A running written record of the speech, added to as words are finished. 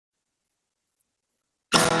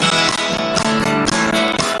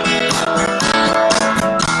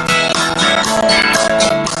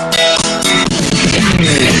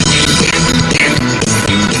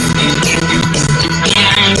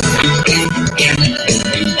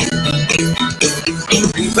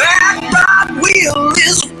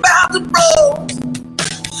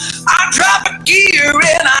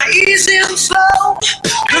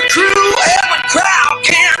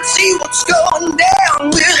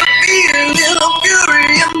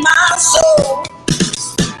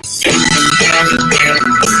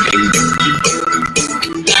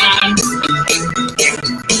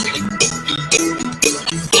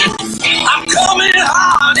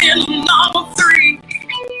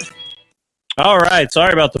All right.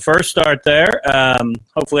 Sorry about the first start there.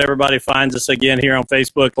 Hopefully everybody finds us again here on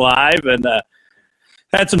Facebook Live, and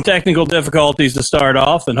had some technical difficulties to start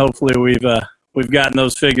off, and hopefully we've gotten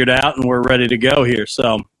those figured out, and we're ready to go here.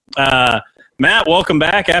 So, Matt, welcome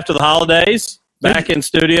back after the holidays. Back in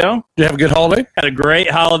studio. Did you have a good holiday? Had a great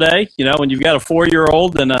holiday. You know, when you've got a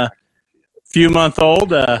 4-year-old and a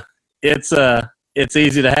few-month-old, it's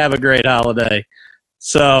easy to have a great holiday.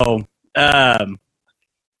 So,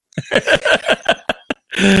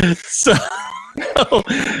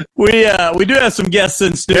 we do have some guests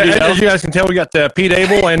in studio. Yeah, as you guys can tell, we got Pete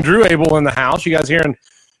Abel and Drew Abel in the house. You guys hearing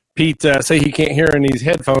Pete say he can't hear in these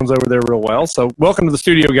headphones over there real well. So, welcome to the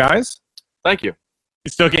studio, guys. Thank you. You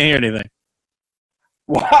still can't hear anything.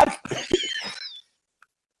 What?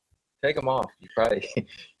 Take them off. You probably hear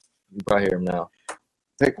them now.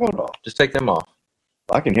 Take what off? Just take them off.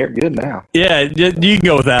 I can hear good now. Yeah, you can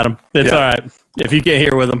go without them. It's all right if you can't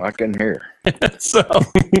hear with them. I can hear.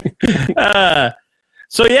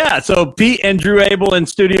 So Pete and Drew Abel in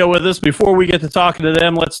studio with us. Before we get to talking to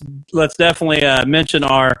them, let's definitely mention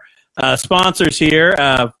our sponsors here.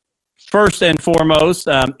 First and foremost,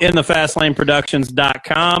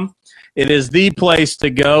 InTheFastLaneProductions.com. It is the place to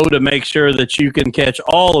go to make sure that you can catch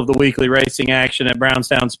all of the weekly racing action at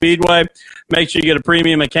Brownstown Speedway. Make sure you get a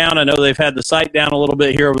premium account. I know they've had the site down a little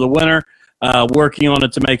bit here over the winter, working on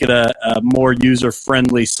it to make it a more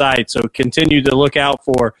user-friendly site. So continue to look out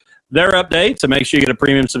for their updates and make sure you get a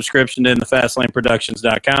premium subscription to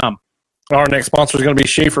InTheFastLaneProductions.com. Our next sponsor is going to be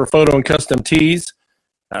Schaefer Photo and Custom Tees.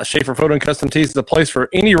 Schaefer Photo and Custom Tees is a place for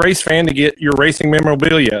any race fan to get your racing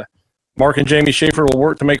memorabilia. Mark and Jamie Schaefer will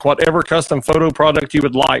work to make whatever custom photo product you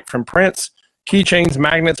would like, from prints, keychains,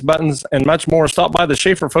 magnets, buttons, and much more. Stop by the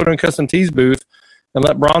Schaefer Photo and Custom Tees booth and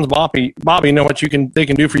let Bronze Bobby know what they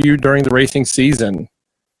can do for you during the racing season.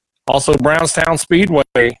 Also, Brownstown Speedway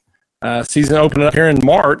season opening up here in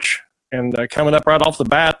March, and coming up right off the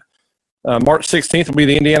bat, March 16th will be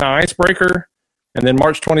the Indiana Icebreaker, and then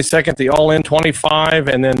March 22nd, the All-In 25,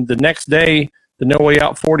 and then the next day, the No Way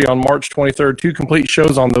Out 40 on March 23rd. 2 complete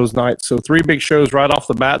shows on those nights. So 3 big shows right off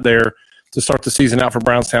the bat there to start the season out for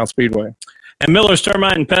Brownstown Speedway. And Miller's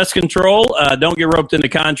Termite and Pest Control. Don't get roped into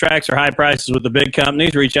contracts or high prices with the big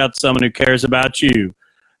companies. Reach out to someone who cares about you.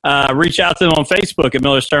 Reach out to them on Facebook at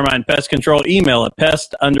Miller's Termite and Pest Control. Email at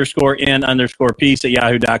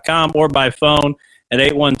pest_n_peace@yahoo.com or by phone at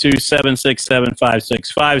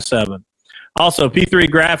 812-767-5657. Also, P3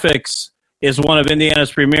 Graphics is one of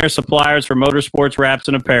Indiana's premier suppliers for motorsports wraps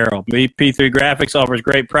and apparel. P3 Graphics offers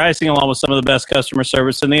great pricing along with some of the best customer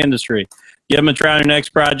service in the industry. Give them a try on your next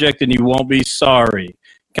project and you won't be sorry.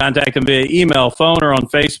 Contact them via email, phone, or on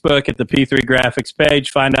Facebook at the P3 Graphics page.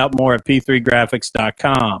 Find out more at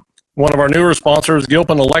p3graphics.com. One of our newer sponsors,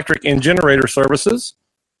 Gilpin Electric and Generator Services.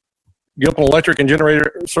 Gilpin Electric and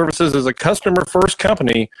Generator Services is a customer-first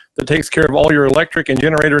company that takes care of all your electric and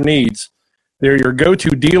generator needs. They're your go-to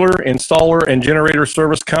dealer, installer, and generator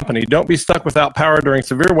service company. Don't be stuck without power during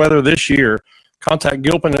severe weather this year. Contact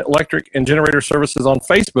Gilpin Electric and Generator Services on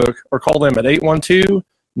Facebook or call them at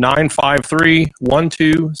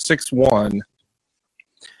 812-953-1261.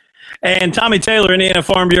 And Tommy Taylor, Indiana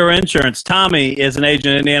Farm Bureau Insurance. Tommy is an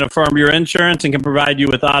agent at Indiana Farm Bureau Insurance and can provide you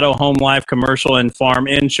with auto, home, life, commercial, and farm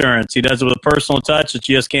insurance. He does it with a personal touch that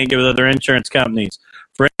you just can't get with other insurance companies.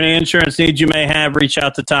 For any insurance needs you may have, reach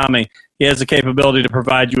out to Tommy. He has the capability to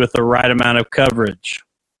provide you with the right amount of coverage.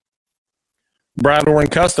 Brad Irwin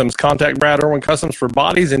Customs. Contact Brad Irwin Customs for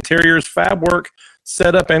bodies, interiors, fab work,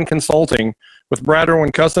 setup, and consulting. With Brad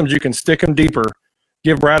Irwin Customs, you can stick them deeper.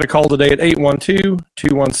 Give Brad a call today at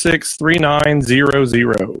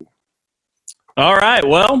 812-216-3900. All right.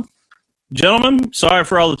 Well, gentlemen, sorry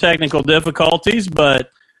for all the technical difficulties,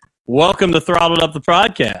 but welcome to Throttled Up the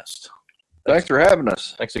Podcast. Thanks for having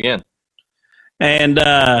us. Thanks again. And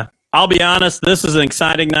I'll be honest, this is an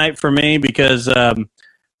exciting night for me because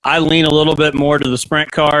I lean a little bit more to the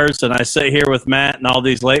sprint cars, and I sit here with Matt and all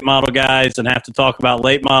these late model guys and have to talk about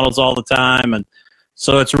late models all the time. And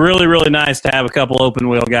so it's really, really nice to have a couple open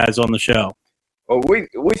wheel guys on the show. Well, we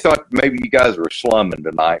thought maybe you guys were slumming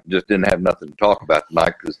tonight, just didn't have nothing to talk about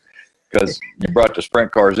tonight because you brought the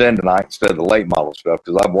sprint cars in tonight instead of the late model stuff.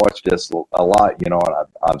 Because I've watched this a lot, and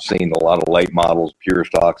I've seen a lot of late models, pure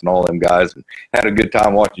stocks, and all them guys, and had a good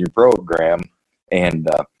time watching your program. And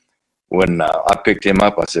when I picked him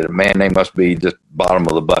up, I said, "Man, they must be just bottom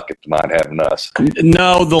of the bucket tonight having us."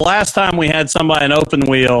 No, the last time we had somebody in open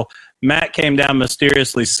wheel, Matt came down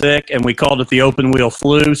mysteriously sick, and we called it the open wheel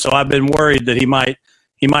flu. So I've been worried that he might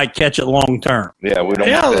catch it long term. Yeah, we don't.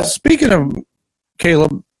 Yeah, speaking of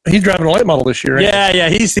Caleb, He's driving a late model this year. Yeah,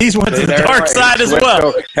 he's went to the dark side as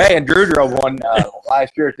well. Hey, and Drew drove one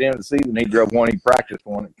last year at the end of the season. He drove one. He practiced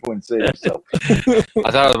one at Twin Cities. So I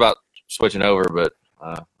thought I was about switching over, but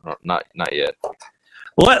not yet.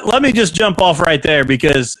 Let me just jump off right there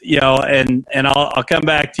because, and I'll come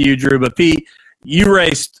back to you, Drew. But Pete, you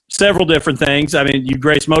raced several different things. I mean, you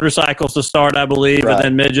raced motorcycles to start, I believe, right, and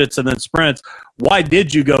then midgets and then sprints. Why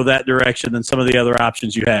did you go that direction than some of the other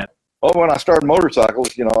options you had? Well, when I started motorcycles,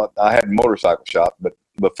 I had a motorcycle shop, but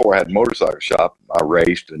before I had a motorcycle shop, I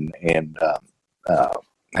raced and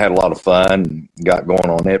had a lot of fun and got going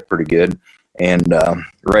on it pretty good, and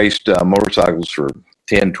raced motorcycles for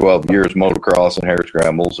 10, 12 years, motocross and hare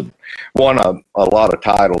scrambles, and won a lot of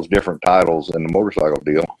titles, different titles in the motorcycle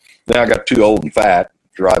deal. Then I got too old and fat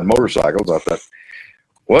to ride motorcycles. I thought,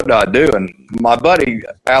 what do I do? And my buddy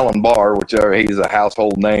Alan Barr, he's a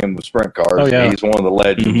household name with sprint cars. Oh, yeah. He's one of the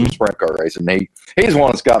legends of sprint car racing. He's the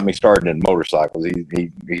one that's got me started in motorcycles.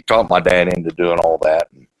 He taught my dad into doing all that,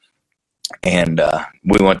 and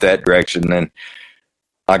we went that direction. And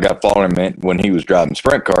I got following him when he was driving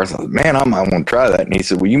sprint cars. I thought, man, I might want to try that. And he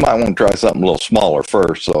said, well, you might want to try something a little smaller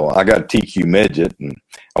first. So I got a TQ midget, and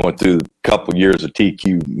I went through a couple years of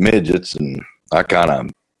TQ midgets, and I kind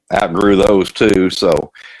of outgrew those too.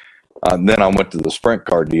 So then I went to the sprint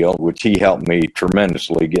car deal, which he helped me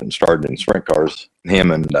tremendously getting started in sprint cars,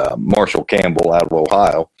 him and Marshall Campbell out of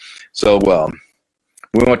Ohio. So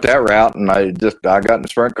we went that route, and I got in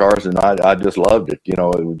sprint cars, and I just loved it.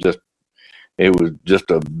 It was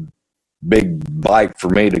just a big bike for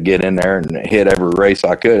me to get in there and hit every race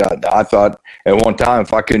I could. I thought at one time,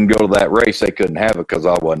 if I couldn't go to that race, they couldn't have it because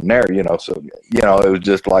I wasn't there, So, it was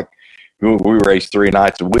just like we raced 3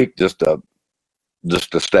 nights a week just to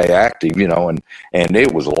stay active, and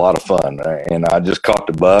it was a lot of fun. And I just caught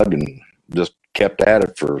the bug and just kept at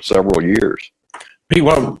it for several years. Pete,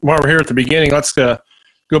 while we're here at the beginning, let's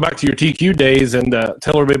go back to your TQ days and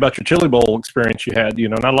tell everybody about your Chili Bowl experience you had.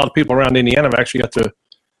 Not a lot of people around Indiana have actually got to,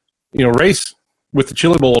 race with the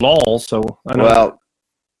Chili Bowl at all. So I know. Well,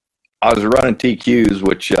 I was running TQs,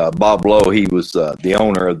 which Bob Lowe, he was the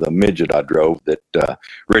owner of the midget I drove that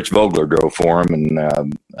Rich Vogler drove for him,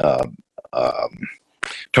 and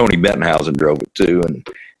Tony Bentonhausen drove it too,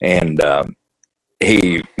 and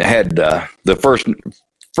he had the first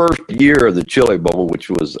year of the Chili Bowl, which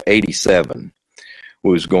was '87.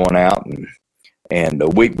 Was going out, and a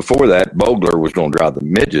week before that, Vogler was going to drive the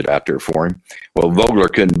midget out there for him. Well, Vogler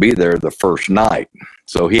couldn't be there the first night,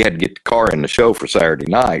 so he had to get the car in the show for Saturday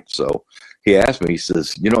night. So he asked me, he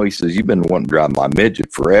says, you've been wanting to drive my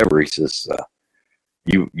midget forever. He says,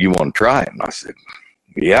 you want to try it? And I said,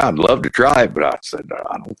 yeah, I'd love to try it, but I said,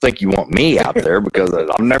 I don't think you want me out there because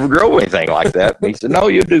I've never drove anything like that. And he said, no,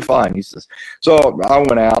 you'll do fine. He says, so I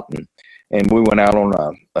went out and we went out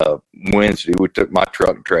on a Wednesday. We took my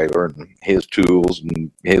truck and trailer and his tools and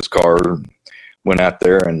his car and went out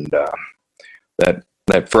there. And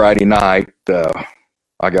that Friday night,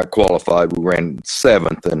 I got qualified. We ran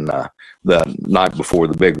 7th and the night before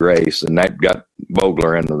the big race, and that got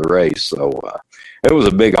Vogler into the race. So it was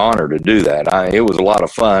a big honor to do that. It was a lot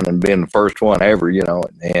of fun, and being the first one ever,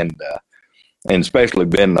 and especially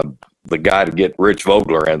being the guy to get Rich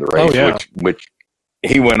Vogler in the race, oh, yeah. which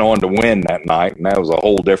he went on to win that night, and that was a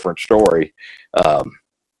whole different story.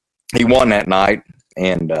 He won that night,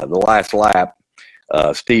 and the last lap,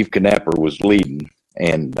 Steve Knepper was leading,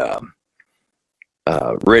 and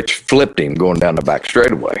Rich flipped him going down the back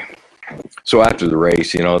straightaway. So after the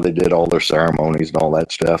race, they did all their ceremonies and all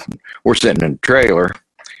that stuff. And we're sitting in a trailer,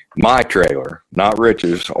 my trailer, not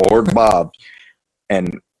Rich's or Bob's,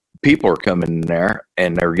 and people are coming in there,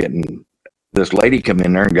 and they're getting this lady come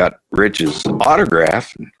in there and got Rich's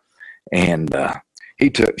autograph, and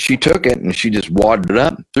she took it and she just wadded it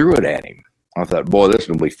up and threw it at him. I thought, boy, this is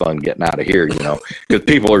gonna be fun getting out of here, because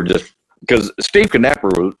people are because Steve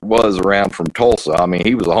Knepper was around from Tulsa. I mean,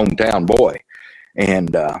 he was a hometown boy,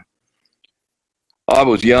 and I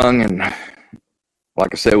was young, and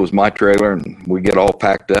like I said, it was my trailer, and we get all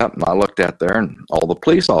packed up, and I looked out there, and all the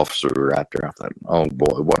police officers were out there. I thought, oh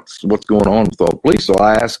boy, what's going on with all the police? So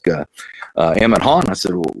I asked Emmett Hahn, I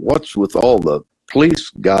said, well, what's with all the police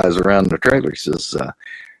guys around the trailer? He says,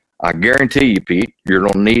 I guarantee you, Pete, you're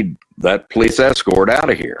going to need that police escort out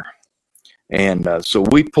of here. And so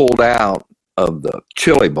we pulled out of the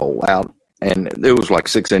Chili Bowl out, and it was like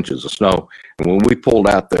 6 inches of snow. And when we pulled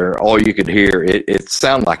out there, all you could hear, it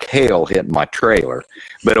sounded like hail hitting my trailer.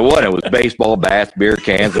 But it wasn't. It was baseball bats, beer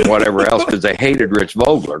cans, and whatever else, because they hated Rich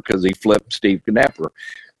Vogler because he flipped Steve Knepper.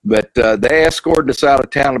 But they escorted us out of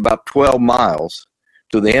town about 12 miles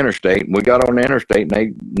to the interstate, and we got on the interstate, and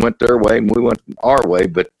they went their way, and we went our way.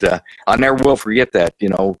 But I never will forget that,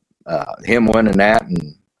 him winning that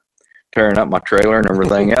and tearing up my trailer and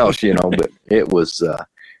everything else, But it was a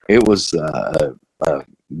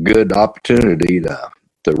good opportunity to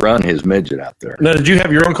run his midget out there. Now, did you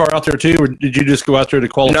have your own car out there too, or did you just go out there to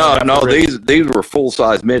qualify? No, these were full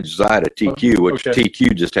size midgets. I had a TQ, which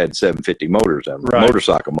TQ just had 750 motors on them,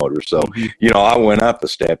 motorcycle motors. So I went up a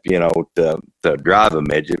step, to drive a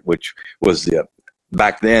midget, which was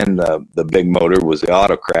back then the big motor was the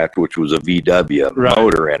Autocraft, which was a VW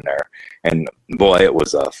motor in there, and boy, it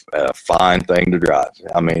was a fine thing to drive.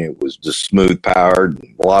 I mean, it was just smooth powered,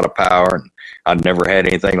 a lot of power, and I'd never had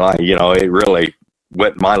anything like it really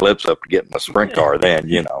wet my lips up to get in a sprint car then,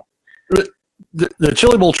 The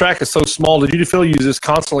Chili Bowl track is so small. Did you feel you was just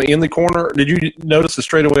constantly in the corner? Did you notice the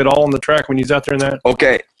straightaway at all on the track when you was out there in that?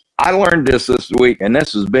 Okay, I learned this week, and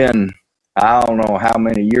this has been, I don't know how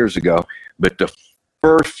many years ago, but the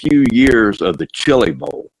first few years of the Chili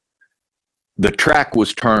Bowl, the track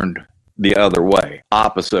was turned the other way,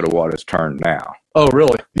 opposite of what it's turned now. Oh,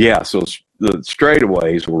 really? Yeah, so the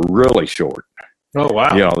straightaways were really short. Oh,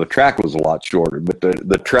 wow. The track was a lot shorter, but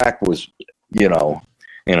the track was, in a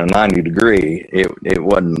 90 degree, it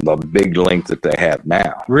wasn't the big length that they have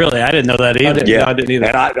now. Really? I didn't know that either. I didn't either.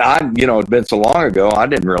 And I it'd been so long ago, I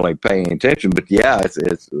didn't really pay any attention, but yeah,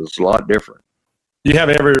 it's a lot different. Do you have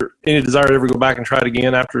any desire to ever go back and try it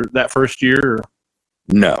again after that first year? Or?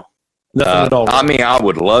 No. Nothing at all. I mean, I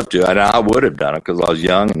would love to, and I would have done it because I was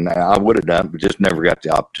young, and I would have done it, but just never got the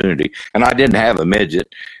opportunity. And I didn't have a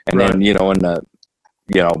midget, and then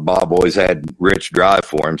Bob always had Rich drive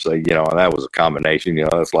for him, so and that was a combination.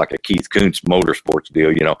 It's like a Keith Kuntz motorsports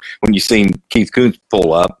deal. When you seen Keith Kuntz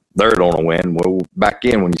pull up, they're going to win. Well, back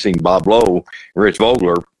in when you seen Bob Lowe, Rich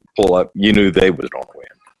Vogler pull up, you knew they was going to win.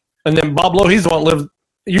 And then Bob Lowe, he's the one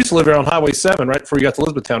used to live there on Highway 7, right, before you got to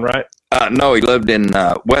Elizabethtown, right? No, he lived in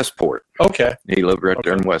Westport. Okay. He lived right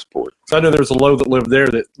there in Westport. So I know there was a Lowe that lived there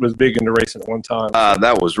that was big into racing at one time.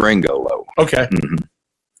 That was Ringo Lowe. Okay. Mm-hmm.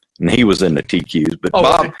 And he was in the TQs. But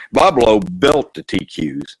Bob Lowe built the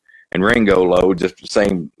TQs, and Ringo Lowe just the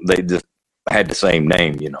same. They just had the same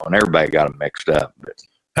name, and everybody got them mixed up. But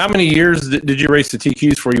how many years did you race the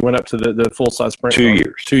TQs before you went up to the full-size sprint? 2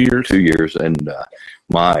 years. 2 years? 2 years. And the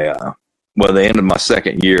end of my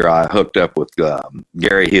second year, I hooked up with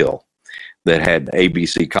Gary Hill that had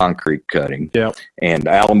ABC concrete cutting. Yeah. And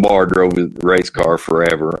Alan Barr drove the race car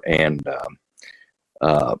forever. And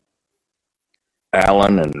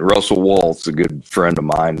Alan and Russell Waltz, a good friend of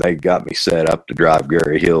mine, they got me set up to drive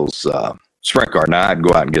Gary Hill's sprint car. Now, I'd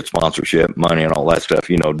go out and get sponsorship money and all that stuff,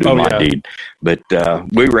 do my deed. But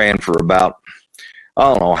we ran for about,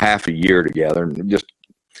 half a year together. And just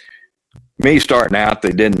me starting out, they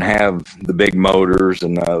didn't have the big motors,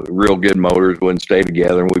 and real good motors wouldn't stay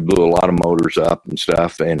together, and we blew a lot of motors up and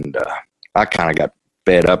stuff, and I kind of got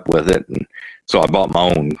fed up with it, and so I bought my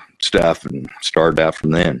own stuff and started out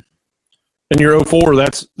from then. And your 04,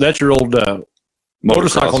 that's your old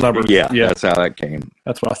motorcycle number. Yeah, that's how that came.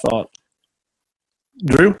 That's what I thought.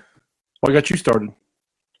 Drew, what got you started?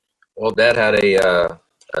 Well, Dad had a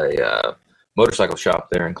motorcycle shop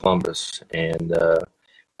there in Columbus, and I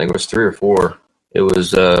think it was 3 or 4. It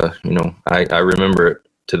was, I remember it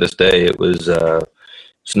to this day. It was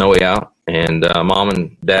snowy out, and Mom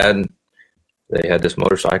and Dad, they had this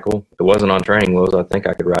motorcycle. It wasn't on training wheels. I think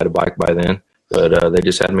I could ride a bike by then, but they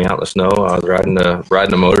just had me out in the snow. I was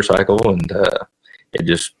riding a motorcycle, and it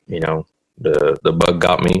just, the bug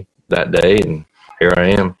got me that day, and here I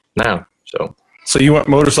am now. So you went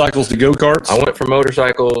motorcycles to go-karts? I went from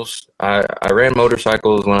motorcycles. I ran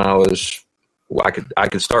motorcycles when I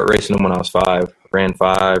could start racing them when I was 5. Ran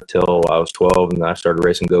 5 till I was 12, and then I started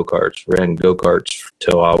racing go-karts. Ran go-karts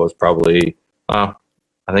till I was probably, I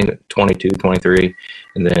think 22, 23.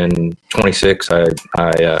 And then 26, I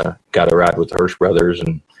got a ride with the Hirsch brothers,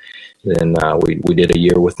 and then we did a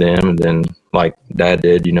year with them. And then, like Dad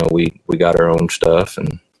did, we got our own stuff,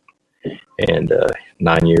 and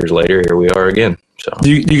 9 years later, here we are again. So, do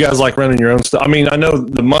you guys like running your own stuff? I mean, I know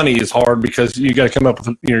the money is hard because you got to come up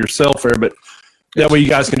with yourself there, but that way you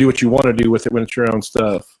guys can do what you want to do with it when it's your own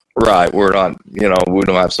stuff. Right. We're not, we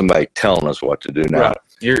don't have somebody telling us what to do now. Right.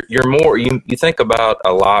 you're more you think about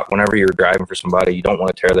a lot whenever you're driving for somebody. You don't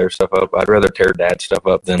want to tear their stuff up. I'd rather tear Dad's stuff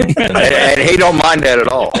up than and he don't mind that at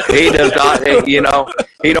all. He does not.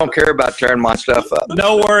 He don't care about tearing my stuff up.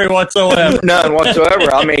 No worry whatsoever. None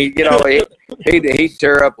whatsoever. I mean, he'd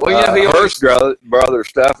tear up Hurst brother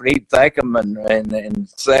stuff, and he'd thank him and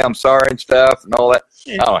say I'm sorry and stuff and all that.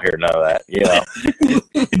 I don't hear none of that.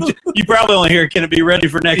 You probably only hear, can it be ready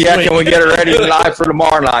for next week? Can we get it ready tonight for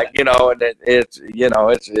tomorrow night? And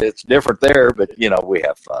it's different there, but we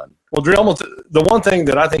have fun. Well, Drell, the one thing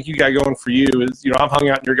that I think you got going for you is, I've hung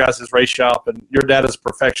out in your guys' race shop, and your dad is a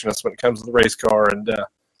perfectionist when it comes to the race car, and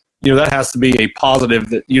that has to be a positive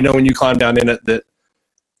that when you climb down in it that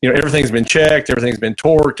everything's been checked, everything's been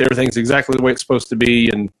torqued, everything's exactly the way it's supposed to be.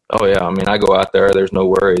 And oh yeah, I mean, I go out there, there's no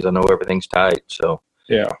worries. I know everything's tight. So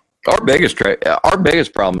yeah. Our biggest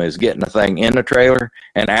problem is getting the thing in the trailer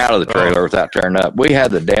and out of the trailer without tearing up. We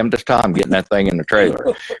had the damnedest time getting that thing in the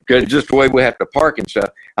trailer because just the way we have to park and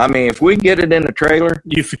stuff. I mean, if we get it in the trailer,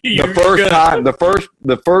 the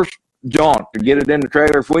first jaunt to get it in the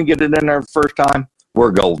trailer, if we get it in there the first time,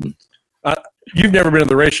 we're golden. You've never been to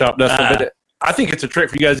the race shop, Dustin, but I think it's a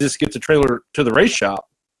trick for you guys just to get the trailer to the race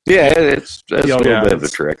shop. Yeah, it's a little bit of a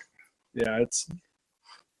trick. Yeah, it's.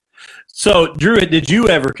 So, Drew, did you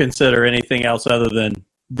ever consider anything else other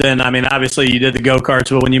than I mean, obviously you did the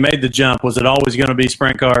go-karts, but when you made the jump, was it always going to be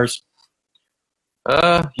sprint cars?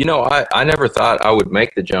 I never thought I would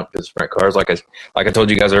make the jump to sprint cars. Like I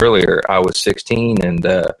told you guys earlier, I was 16 and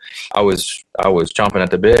I was chomping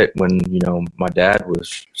at the bit when my dad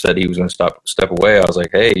said he was going to step away. I was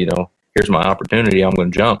like, hey, here's my opportunity. I'm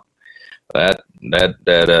going to jump. That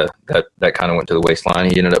kind of went to the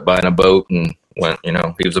waistline. He ended up buying a boat and went.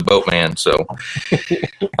 He was a boatman, so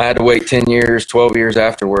I had to wait 10 years, 12 years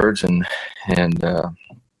afterwards, and I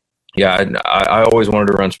always wanted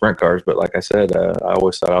to run sprint cars, but like I said, I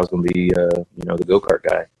always thought I was going to be the go-kart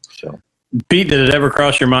guy. So, Pete, did it ever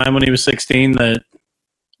cross your mind when he was 16 that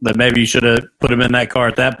maybe you should have put him in that car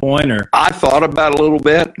at that point? Or I thought about it a little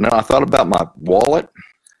bit. No, I thought about my wallet.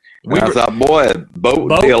 I thought, boy, a boat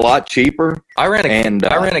would be a lot cheaper. I ran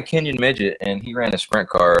a Kenyan midget, and he ran a sprint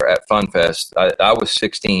car at Fun Fest. I was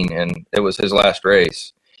 16, and it was his last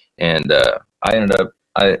race. And I ended up,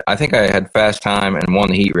 I think I had fast time and won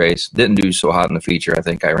the heat race. Didn't do so hot in the feature. I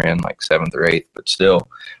think I ran like 7th or 8th, but still,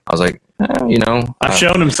 I was like, I've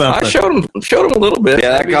shown him something. I showed him a little bit.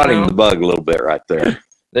 Yeah, that got him the bug a little bit right there.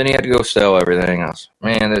 Then he had to go sell everything. I was,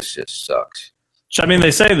 man, this just sucks. I mean,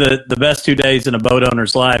 they say that the best 2 days in a boat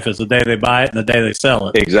owner's life is the day they buy it and the day they sell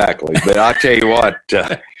it. Exactly. But I tell you what,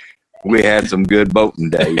 we had some good boating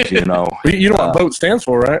days, You know what boat stands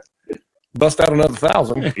for, right? Bust out another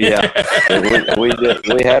 1,000. Yeah. We did.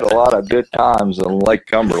 We had a lot of good times on Lake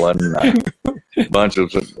Cumberland. A bunch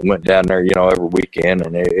of us went down there, every weekend,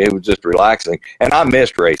 and it was just relaxing. And I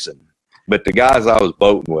missed racing. But the guys I was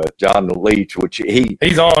boating with, John Leach, which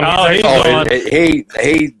he's on. He's on.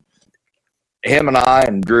 Him and I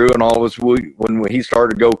and Drew and all of us, when he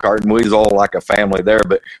started go-karting, we was all like a family there,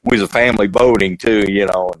 but we was a family boating too,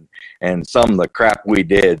 and some of the crap we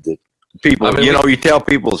did that people, you tell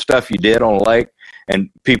people the stuff you did on the lake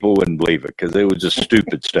and people wouldn't believe it because it was just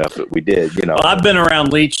stupid stuff that we did, Well, I've been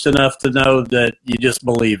around Leach enough to know that you just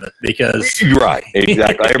believe it because. Right,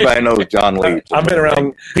 exactly. Everybody knows John Leach. I've been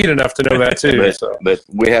around Pete enough to know that too. But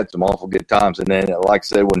we had some awful good times. And then, like I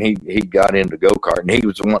said, when he got into go-karting, he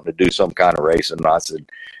was wanting to do some kind of racing. And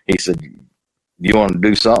he said, do you want to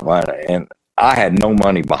do something? And I had no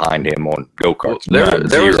money behind him on go-karts.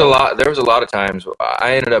 There was a lot of times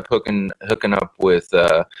I ended up hooking up with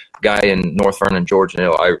a guy in North Vernon,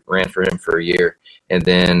 Georgia. I ran for him for a year, and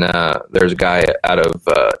then there's a guy out of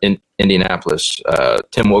Indianapolis,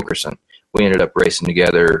 Tim Wilkerson. We ended up racing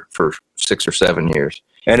together for 6 or 7 years.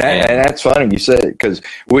 And that's funny you said it because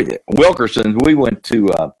Wilkerson. We went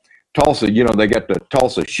to Tulsa. They got the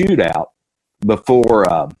Tulsa shootout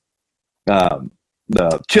before.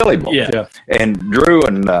 The Chili Bowl. Yeah. And Drew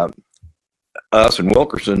and us and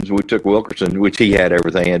Wilkerson's, we took Wilkerson, which he had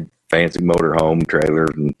everything, had fancy motorhome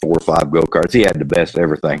trailers and 4 or 5 go-karts. He had the best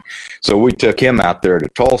everything. So we took him out there to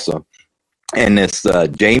Tulsa. And this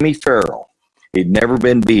Jamie Farrell, he'd never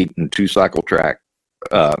been beat in 2-cycle track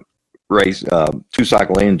race,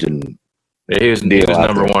 2-cycle engine. He was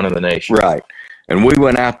number one in the nation. Right. And we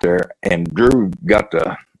went out there and Drew got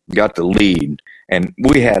the lead. And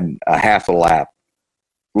we had a half a lap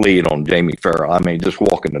lead on Jamie Farrell. I mean, just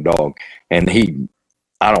walking the dog. And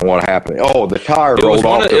I don't know what happened. Oh, the tire rolled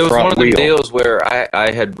off the front wheel. It was one of the deals where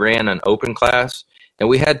I had ran an open class, and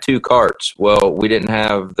we had 2 carts. Well, we didn't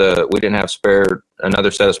have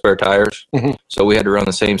another set of spare tires, so we had to run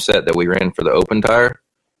the same set that we ran for the open tire.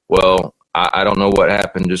 Well, I don't know what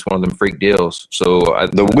happened. Just one of them freak deals. So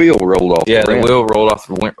The wheel rolled off. yeah, the the rim. wheel rolled off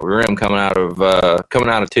the rim coming out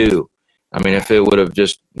of two. I mean, if it would have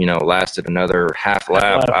just lasted another half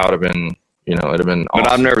lap, I would have been it'd have been. But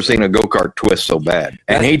awesome. I've never seen a go-kart twist so bad.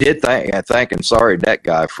 And he did thank and sorry that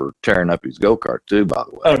guy for tearing up his go-kart too, by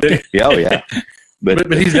the way. Oh, did he? Yeah, oh, yeah.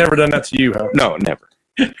 But he's never done that to you, huh? No, never.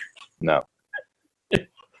 No.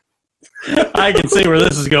 I can see where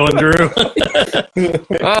this is going, Drew.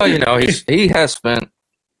 Oh, he has spent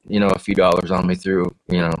a few dollars on me through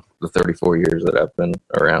the 34 years that I've been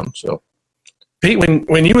around. So Pete,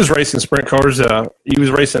 when you was racing sprint cars, you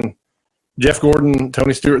was racing Jeff Gordon,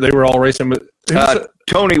 Tony Stewart. They were all racing, but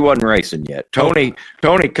Tony wasn't racing yet. Tony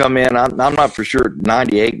come in. I'm not for sure.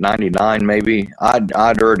 98, 99 maybe. I'd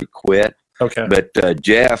already quit. okay. But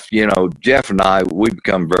Jeff, Jeff and I, we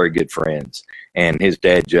become very good friends. And his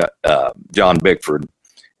dad, John Bickford,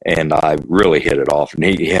 and I really hit it off. And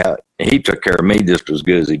he took care of me just as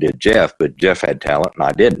good as he did Jeff. But Jeff had talent, and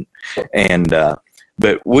I didn't. And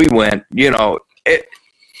but we went.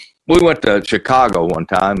 We went to Chicago one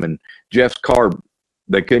time, and Jeff's car,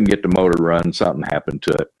 they couldn't get the motor to run. Something happened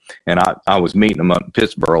to it. And I was meeting them up in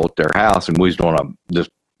Pittsburgh at their house, and we was going to just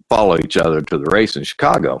follow each other to the race in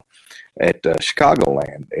Chicago at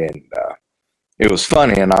Chicagoland. And it was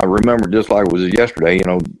funny, and I remember just like it was yesterday,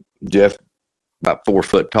 Jeff, about 4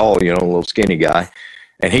 foot tall, a little skinny guy,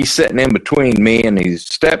 and he's sitting in between me and his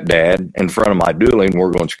stepdad in front of my dually, and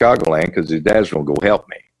we're going to Chicagoland because his dad's going to go help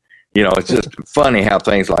me. It's just funny how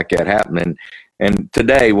things like that happen. And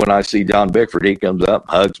today, when I see John Bickford, he comes up,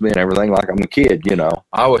 hugs me and everything like I'm a kid, I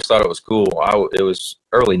always thought it was cool. It was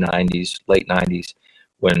early 90s, late 90s,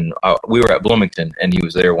 when we were at Bloomington, and he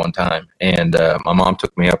was there one time. And my mom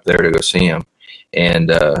took me up there to go see him.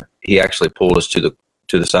 And he actually pulled us to the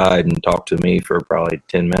side and talked to me for probably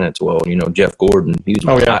 10 minutes. Well, Jeff Gordon, he was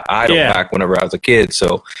my idol back whenever I was a kid.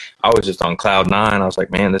 So I was just on cloud nine. I was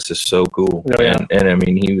like, man, this is so cool. Oh, yeah. And I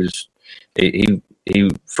mean, he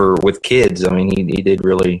with kids, I mean, he did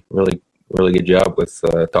really, really, really good job with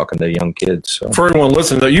talking to young kids. So. For everyone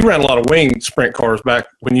listening, though, you ran a lot of wing sprint cars back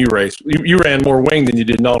when you raced. You ran more wing than you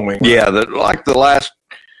did non-wing. Right? Yeah, the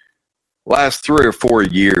last 3 or 4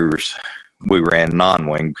 years, we ran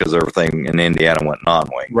non-wing because everything in Indiana went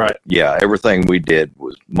non-wing. Right. Yeah, everything we did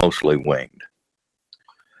was mostly winged.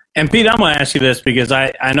 And Pete, I'm going to ask you this because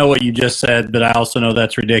I know what you just said, but I also know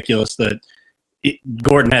that's ridiculous that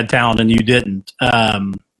Gordon had talent and you didn't. How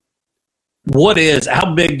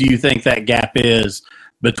big do you think that gap is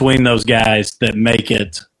between those guys that make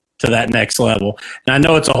it to that next level? And I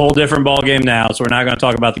know it's a whole different ballgame now, so we're not going to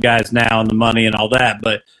talk about the guys now and the money and all that,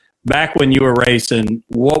 but back when you were racing,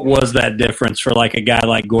 what was that difference for like a guy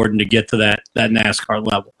like Gordon to get to that NASCAR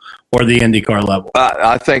level or the IndyCar level?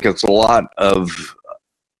 I think it's a lot of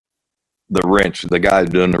the wrench, the guys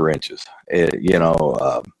doing the wrenches.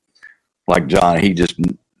 Like John, he just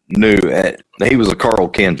knew. He was a Carl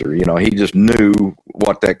Kinzer. He just knew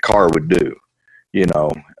what that car would do. He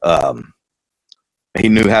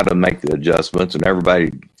knew how to make the adjustments, and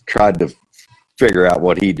everybody tried to figure out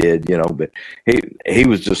what he did, but he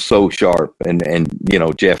was just so sharp, and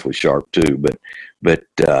Jeff was sharp too, but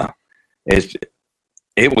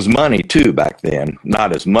it was money too back then,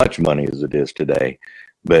 not as much money as it is today,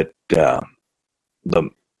 but the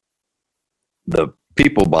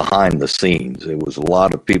people behind the scenes, it was a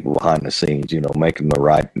lot of people behind the scenes, making the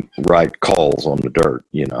right calls on the dirt.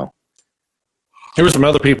 There were some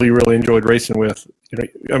other people you really enjoyed racing with.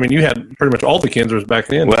 I mean, you had pretty much all the Kinzers back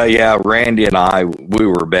then. Well, yeah, Randy and I, we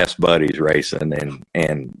were best buddies racing,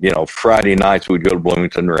 and Friday nights we'd go to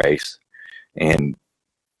Bloomington race, and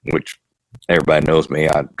which everybody knows me.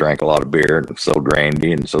 I drank a lot of beer, and so did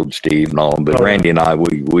Randy, and so did Steve, and all. But Randy and I,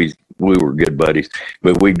 we were good buddies.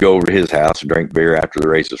 But we'd go over to his house and drink beer after the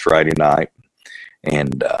races Friday night,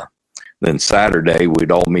 and then Saturday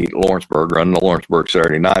we'd all meet in Lawrenceburg, run to Lawrenceburg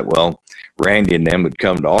Saturday night. Well, Randy and them would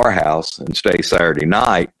come to our house and stay Saturday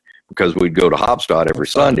night because we'd go to Hopstad every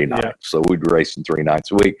Sunday night. Yeah. So we'd be racing 3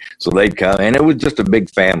 nights a week. So they'd come, and it was just a big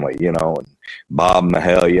family, and Bob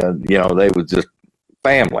Mahalia, they was just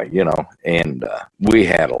family, and we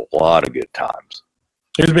had a lot of good times.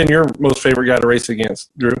 Who's been your most favorite guy to race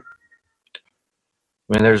against, Drew?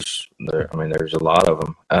 I mean, there's a lot of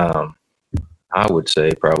them. I would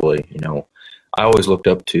say probably, I always looked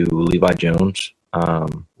up to Levi Jones.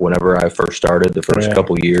 Whenever I first started, the first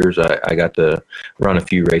couple years, I got to run a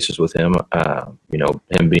few races with him.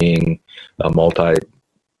 Him being a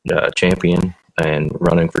multi-champion and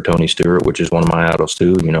running for Tony Stewart, which is one of my idols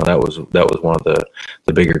too. That was one of the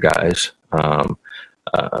bigger guys. I'll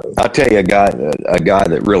tell you a guy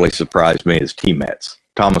that really surprised me is T-Metz.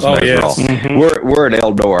 Thomas Oh, Mesereau. yes. We're at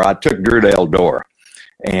Eldora. I took Drew to Eldora,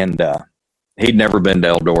 and he'd never been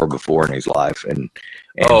to Eldora before in his life, and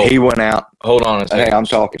he went out. Hold on a second. Hey, I'm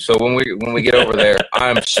talking. So when we get over there,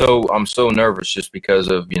 I'm so nervous just because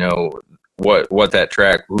of what that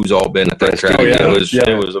track, who's all been at that track. Oh, yeah.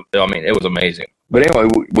 It was amazing. But anyway,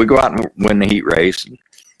 we go out and win the heat race,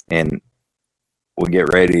 and we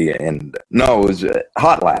get ready. And no, it was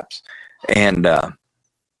hot laps, and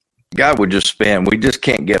guy would just spin. We just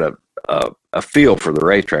can't get a feel for the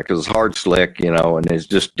racetrack because it's hard, slick, and it's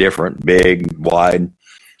just different, big, wide.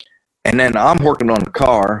 And then I'm working on the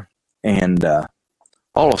car, and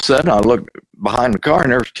all of a sudden I look behind the car,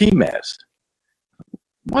 and there's T-Mez.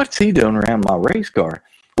 What's he doing around my race car?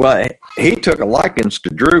 Well, he took a likeness to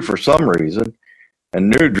Drew for some reason and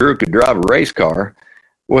knew Drew could drive a race car.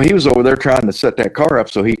 Well, he was over there trying to set that car up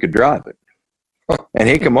so he could drive it. And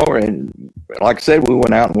he come over, and like I said, we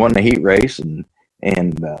went out and won the heat race and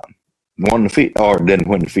won the feature, or didn't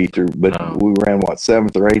win the feature, but we ran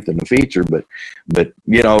 7th or 8th in the feature. But it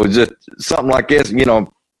was just something like this.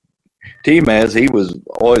 T-Mez, he was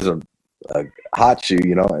always a hot shoe.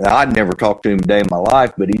 And I'd never talked to him a day in my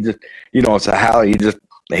life, but he just, it's how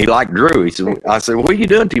he liked Drew. I said, "What are you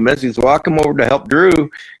doing, T-Mez?" He said, "Well, I come over to help Drew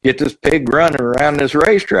get this pig running around this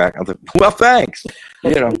racetrack." I said, "Well, thanks."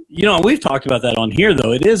 We've talked about that on here,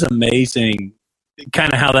 though. It is amazing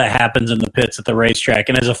kind of how that happens in the pits at the racetrack.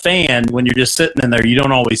 And as a fan, when you're just sitting in there, you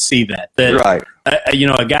don't always see that. Right.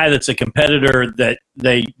 A guy that's a competitor, that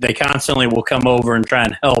they constantly will come over and try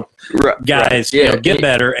and help guys get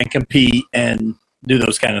better and compete and do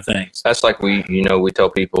those kind of things. That's like we tell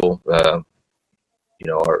people,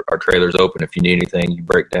 our trailer's open. If you need anything, you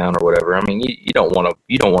break down or whatever. I mean, you don't want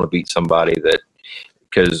to beat somebody that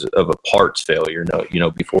because of a parts failure.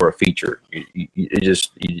 Before a feature,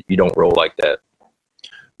 you don't roll like that.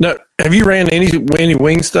 No, have you ran any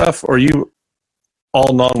wing stuff, or are you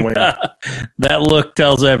all non-wing? That look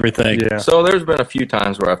tells everything. Yeah. So there's been a few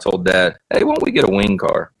times where I've told Dad, "Hey, why don't we get a wing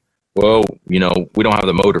car?" Well, we don't have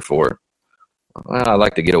the motor for it. Well, I'd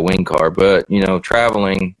like to get a wing car, but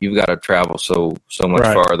traveling, you've got to travel so much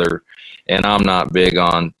farther, and I'm not big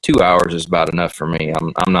on 2 hours is about enough for me.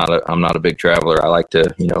 I'm not a big traveler. I like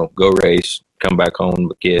to go race, come back home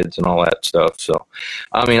with kids and all that stuff. So,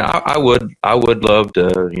 I mean, I would love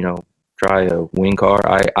to try a wing car.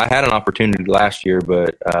 I had an opportunity last year,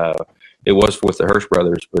 but it was with the Hirsch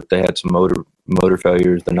brothers, but they had some motor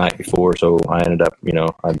failures the night before, so I ended up,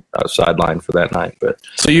 I was sidelined for that night. But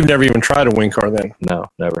so you've never even tried a wing car then? No,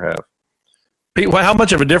 never have. Pete, how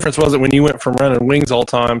much of a difference was it when you went from running wings all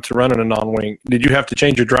the time to running a non-wing? Did you have to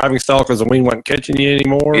change your driving style because the wing wasn't catching you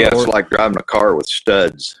anymore? Yeah, it's like driving a car with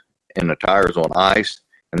studs and the tires on ice,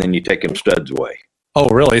 and then you take them studs away. Oh,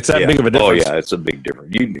 really? It's that big of a difference? Oh, yeah, it's a big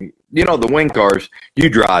difference. The wing cars, you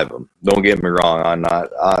drive them. Don't get me wrong.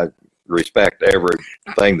 I respect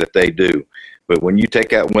everything that they do. But when you take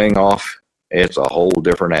that wing off, it's a whole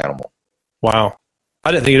different animal. Wow.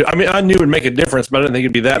 I didn't think I knew it would make a difference, but I didn't think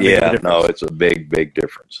it'd be that big of a difference. No, it's a big, big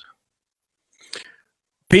difference.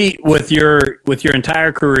 Pete, with your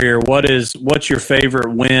entire career, what's your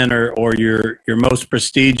favorite win or your most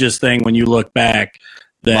prestigious thing when you look back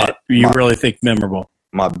that you really think memorable?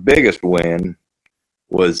 My biggest win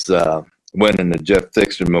was winning the Jeff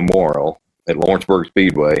Thixton Memorial at Lawrenceburg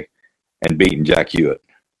Speedway and beating Jack Hewitt.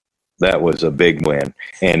 That was a big win.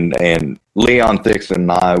 And Leon Thixton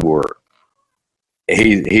and I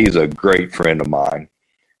he's a great friend of mine.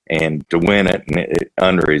 And to win it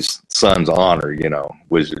under his son's honor,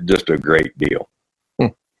 was just a great deal.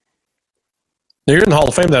 You're in the Hall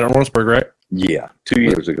of Fame down at Lawrenceburg, right? Yeah, 2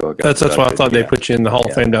 years ago. That's why I thought they put you in the Hall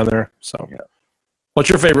of Fame down there. So, What's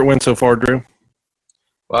your favorite win so far, Drew?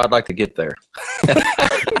 Well, I'd like to get there.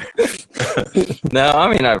 No,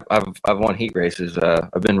 I mean I've won heat races.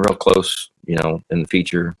 I've been real close, in the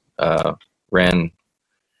feature. Ran,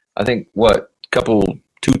 I think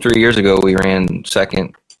 2-3 years ago we ran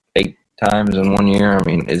second 8 times in 1 year. I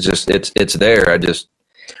mean, it's there.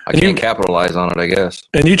 I can't capitalize on it, I guess.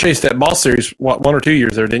 And you chased that Boss Series 1 or 2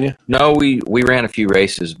 years there, didn't you? No, we ran a few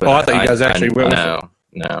races, but I thought you guys actually went.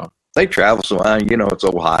 No. They travel so it's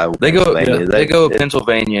Ohio. They go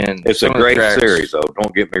Pennsylvania, and it's a great series, though.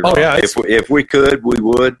 Don't get me wrong. Oh, yeah, if we could, we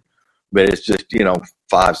would, but it's just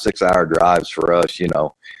 5-6 hour drives for us.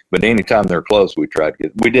 But anytime they're close, we try to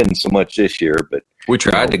get. We didn't so much this year, but we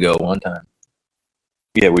tried to go one time.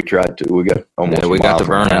 Yeah, we tried to. We got almost. We got to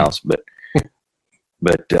burn house, but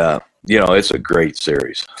it's a great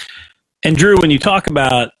series. And Drew, when you talk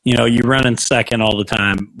about, you running second all the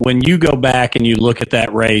time, when you go back and you look at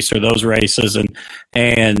that race or those races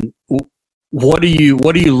and what do you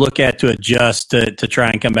look at to adjust to try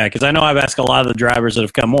and come back? Because I know I've asked a lot of the drivers that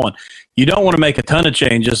have come on. You don't want to make a ton of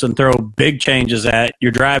changes and throw big changes at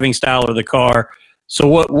your driving style of the car. So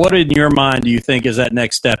what in your mind do you think is that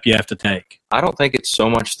next step you have to take? I don't think it's so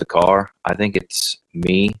much the car. I think it's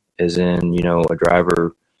me, as in, a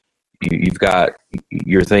driver.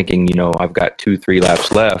 You're thinking, I've got 2-3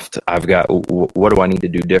 laps left. What do I need to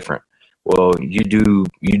do different? Well, you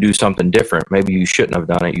do something different. Maybe you shouldn't have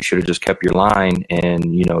done it. You should have just kept your line,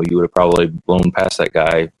 and you would have probably blown past that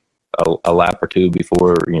guy a lap or two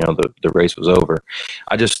before the race was over.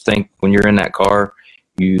 I just think when you're in that car,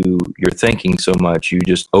 you're thinking so much, you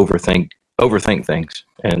just overthink things,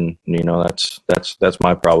 and that's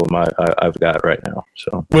my problem I've got right now.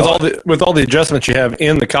 So with all the adjustments you have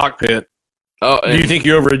in the cockpit, do you think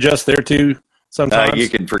you over adjust there too? Sometimes you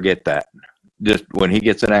can forget that. Just when he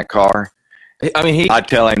gets in that car, I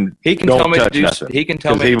tell him he can don't tell me touch to do. nothing, He can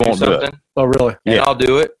tell me he to do won't do it. something. Oh, really? And Yeah. I'll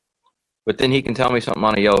do it, but then he can tell me something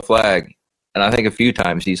on a yellow flag, and I think a few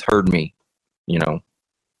times he's heard me.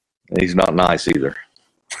 He's not nice either.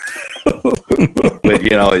 But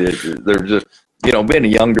there's just being a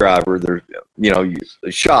young driver, there's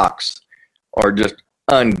the shocks are just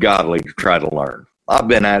ungodly to try to learn. I've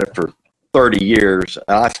been at it for 30 years,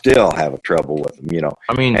 and I still have a trouble with them.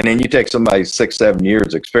 And then you take somebody's 6-7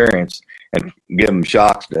 years experience and give them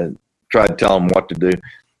shocks and try to tell them what to do.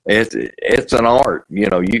 It's an art. You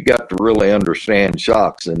got to really understand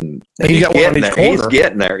shocks, and he's got one on each corner. He's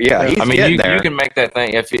getting there. Yeah, he's getting there. You can make that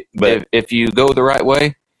thing if you go the right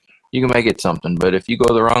way. You can make it something, but if you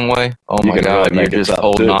go the wrong way, oh my God, you're just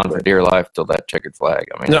holding on for dear life till that checkered flag.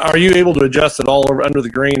 Now, are you able to adjust it all over under the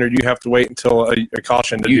green, or do you have to wait until a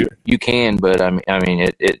caution to do it? You can, but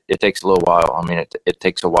it takes a little while. It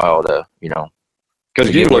takes a while to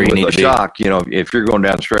because you look with a shock. If you're going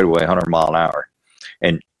down the straightaway 100 mile an hour,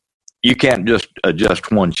 and you can't just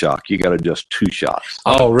adjust one shock, you got to adjust 2 shocks.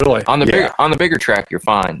 Oh, really? On the bigger track, you're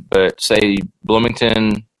fine, but say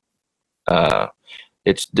Bloomington.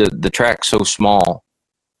 It's the track's so small,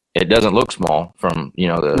 it doesn't look small from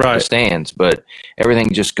the stands, but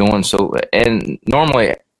everything's just going so. And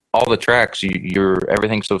normally, all the tracks,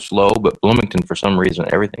 everything's so slow, but Bloomington, for some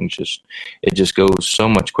reason, everything's it just goes so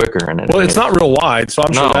much quicker. And it's not real wide, so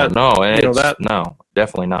I'm sure that no,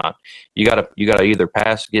 definitely not. You gotta either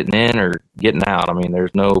pass getting in or getting out.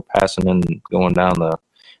 There's no passing and going down the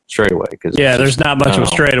straightaway there's not much of a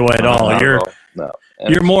straightaway at all.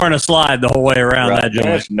 You're more in a slide the whole way around that joint.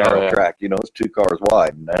 It's narrow track. It's 2 cars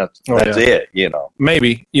wide, and that's it.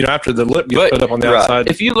 Maybe after the lip gets put up on the outside.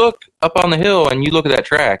 If you look up on the hill and you look at that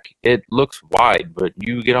track, it looks wide, but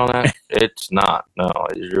you get on that, it's not. No,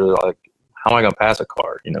 it's really like, how am I going to pass a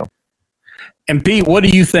car? And Pete, what do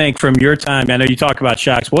you think from your time? I know you talk about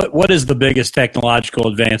shocks. What is the biggest technological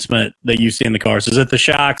advancement that you see in the cars? Is it the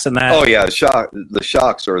shocks and that? Oh yeah, the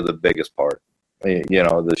shocks are the biggest part.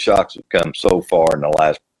 The shocks have come so far in the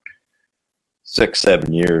last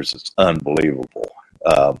 6-7 years. It's unbelievable.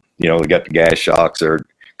 We got the gas shocks. They're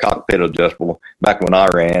cockpit adjustable. Back when I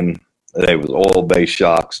ran, they was oil-based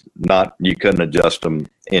shocks. You couldn't adjust them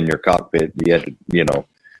in your cockpit. You had to,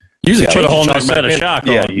 usually put a whole new set of shock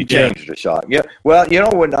on. Yeah, you changed the shock. Yeah. Well,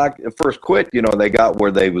 when I first quit, they got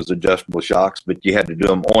where they was adjustable shocks, but you had to do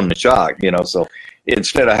them on the shock. So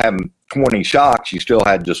instead of having 20 shocks, you still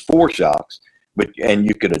had just 4 shocks. And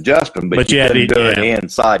you could adjust them, but you couldn't do it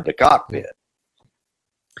inside the cockpit.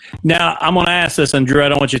 Now, I'm going to ask this, and Drew, I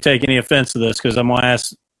don't want you to take any offense to this because I'm going to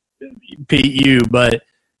ask Pete you, but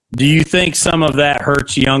do you think some of that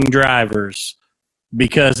hurts young drivers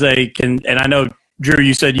because they can, and I know, Drew,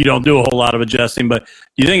 you said you don't do a whole lot of adjusting, but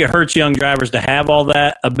do you think it hurts young drivers to have all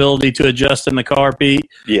that ability to adjust in the car, Pete?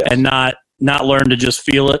 Yes. And not learn to just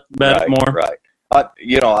feel it better more? Right.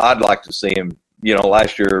 I'd like to see him,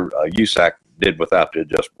 last year, USAC did without the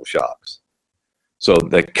adjustable shocks. So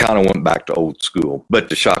they kind of went back to old school, but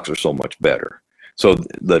the shocks are so much better. So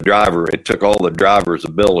it took all the driver's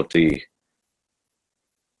ability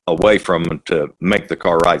away from them to make the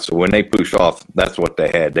car right. So when they push off, that's what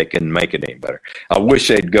they had. They couldn't make it any better. I wish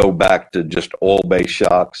they'd go back to just oil-based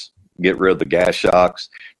shocks, get rid of the gas shocks,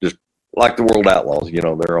 just like the World Outlaws, they're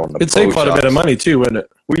on the It'd save quite a bit of money too, wouldn't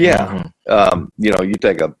it? Well, yeah. Mm-hmm. You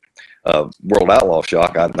take a World Outlaw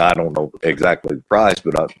shock. I don't know exactly the price,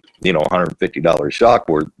 but $150 shock,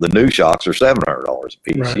 where the new shocks are $700 a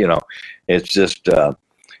piece. Right. It's just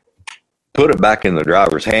put it back in the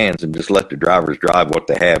driver's hands and just let the drivers drive what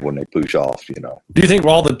they have when they push off. Do you think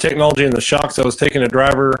all the technology in the shocks that was taking a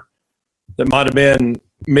driver that might have been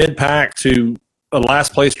mid-pack to a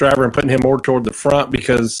last place driver and putting him more toward the front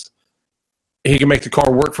because he can make the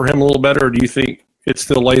car work for him a little better? Or do you think it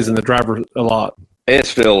still lays in the driver a lot. It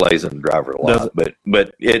still lays in the driver a lot,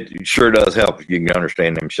 but it sure does help if you can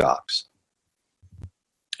understand them shocks.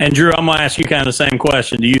 And Drew, I'm gonna ask you kind of the same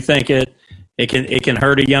question. Do you think it can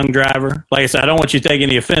hurt a young driver? Like I said, I don't want you to take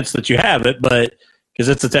any offense that you have it, but because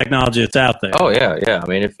it's the technology that's out there. Oh yeah. I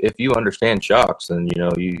mean, if you understand shocks, then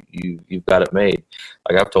you've got it made.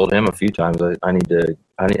 Like I've told him a few times, I need to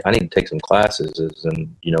take some classes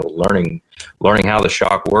and learning how the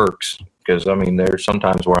shock works. Because I mean, there's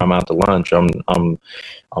sometimes where I'm out to lunch, I'm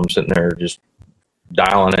sitting there just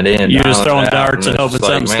dialing it in. You're just throwing darts and hoping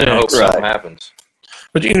something sticks. I hope something happens.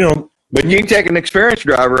 But But you can take an experienced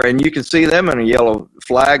driver and you can see them in a yellow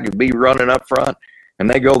flag and be running up front, and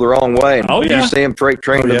they go the wrong way. And you see them freight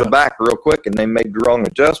train to the back real quick, and they made the wrong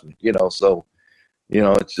adjustment. So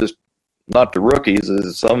it's just not the rookies.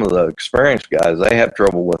 It's some of the experienced guys. They have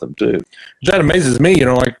trouble with them too. That amazes me.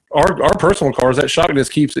 Like our personal cars, that shock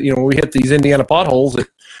just keeps it. We hit these Indiana potholes. It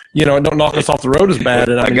don't knock us off the road as bad.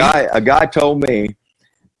 And a guy told me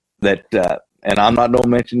that. And I'm not going to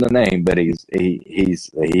mention the name, but he's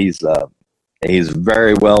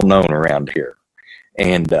very well known around here.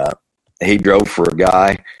 And he drove for a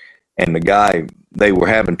guy, and the guy, they were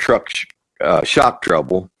having shock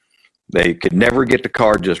trouble. They could never get the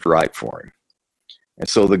car just right for him. And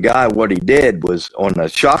so the guy, what he did was on the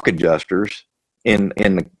shock adjusters in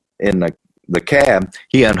the cab,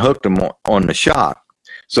 he unhooked them on the shock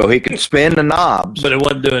so he could spin the knobs. But it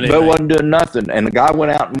wasn't doing anything. But it wasn't doing nothing. And the guy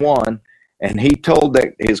went out and won. And he told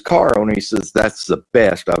that his car owner, he says, that's the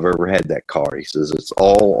best I've ever had that car. He says, it's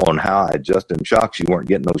all on how I adjust them shocks. You weren't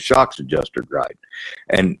getting those shocks adjusted right.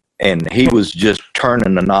 And he was just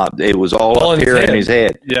turning the knob. It was all up here in his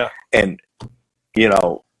head. Yeah. And,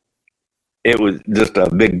 it was just a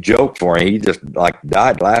big joke for him. He just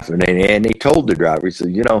died laughing. And he told the driver, he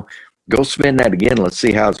said, go spin that again. Let's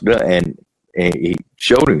see how it's done. And he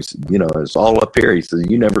showed him, it's all up here. He says,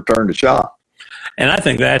 you never turned the shock. And I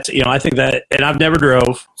think that's, and I've never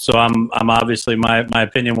drove, so I'm obviously my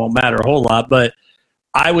opinion won't matter a whole lot, but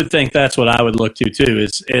I would think that's what I would look to too,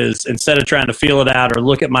 is instead of trying to feel it out or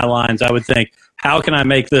look at my lines, I would think, how can I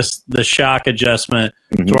make the shock adjustment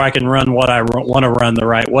to where I can run what I want to run the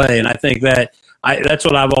right way? And I think that's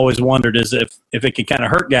what I've always wondered, is if it can kind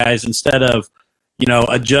of hurt guys instead of,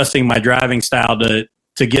 adjusting my driving style to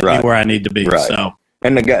get me where I need to be. Right. So,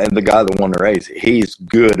 and the guy that won the race, he's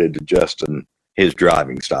good at adjusting his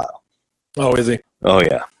driving style. Oh, is he? Oh,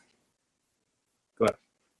 yeah. Go ahead.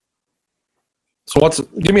 So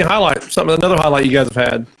give me a highlight, another highlight you guys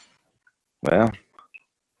have had. Well,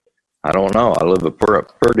 I don't know. I live a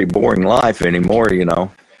pretty boring life anymore, I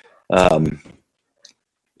don't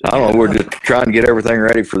know. We're just trying to get everything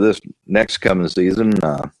ready for this next coming season.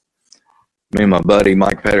 Me and my buddy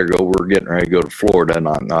Mike Pettigo, we're getting ready to go to Florida, and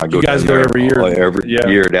I go. You guys go every year? Every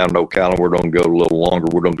year down to Ocala. We're going to go a little longer.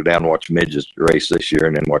 We're going to go down and watch midgets race this year,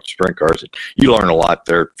 and then watch sprint cars. You learn a lot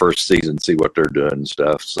there first season, see what they're doing and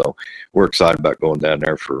stuff. So we're excited about going down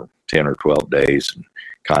there for 10 or 12 days and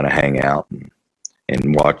kind of hang out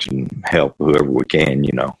and watch and help whoever we can,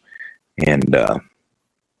 And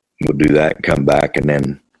we'll do that and come back, and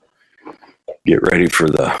then get ready for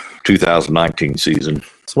the 2019 season.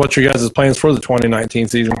 So what's your guys' plans for the 2019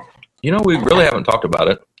 season? We really haven't talked about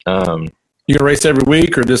it. You gonna race every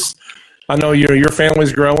week, or just? I know your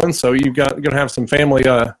family's growing, so you're gonna have some family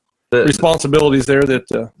responsibilities there. That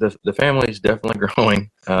the family's definitely growing.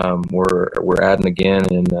 We're adding again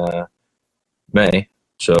in May,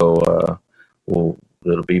 so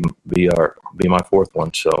it'll be my fourth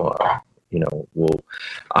one. So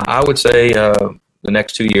I would say. The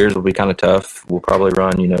next 2 years will be kind of tough. We'll probably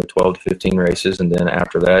run, 12 to 15 races, and then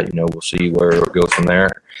after that, we'll see where it goes from there.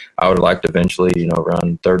 I would like to eventually,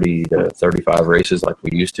 run 30 to 35 races like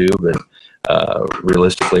we used to, but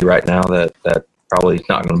realistically, right now, that probably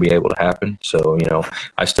not going to be able to happen. So,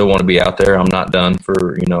 I still want to be out there. I'm not done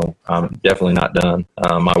I'm definitely not done.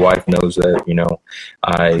 My wife knows that,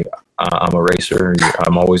 I'm a racer.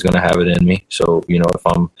 I'm always going to have it in me. So,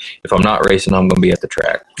 if I'm not racing, I'm going to be at the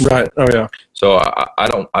track. Right. Oh yeah. So I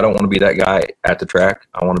don't want to be that guy at the track.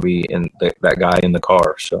 I want to be that guy in the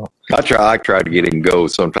car. So I try to get him go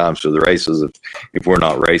sometimes to the races if we're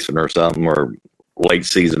not racing or something, or late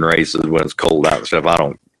season races when it's cold out and stuff. I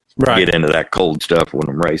don't get into that cold stuff when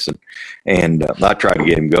I'm racing. And I try to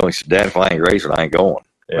get him going. He said, Dad, if I ain't racing, I ain't going.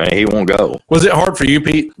 Yeah. He won't go. Was it hard for you,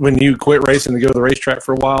 Pete, when you quit racing to go to the racetrack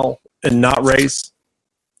for a while and not race?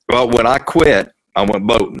 Well, when I quit, I went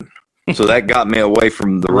boating. So that got me away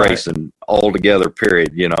from the racing altogether,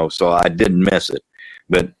 period, so I didn't miss it.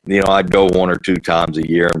 But, I'd go 1 or 2 times a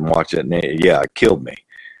year and watch it, and it killed me.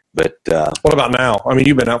 But What about now? I mean,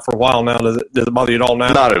 you've been out for a while now. Does it bother you at all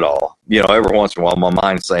now? not at all. Every once in a while, my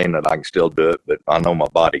mind's saying that I can still do it, but I know my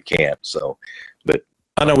body can't. So, but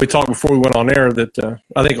I know we talked before we went on air that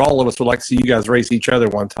I think all of us would like to see you guys race each other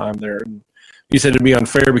one time there. And you said it'd be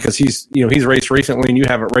unfair because he's raced recently and you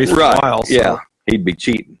haven't raced for a while. So. Yeah, he'd be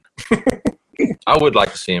cheating. I would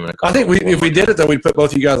like to see him in a car. I think if we did it, though, we'd put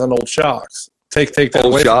both of you guys on old shocks. Take that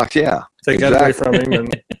Old away. shocks, yeah. Take that away from him.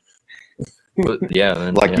 And But, yeah,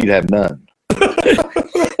 then, Like you'd have none. And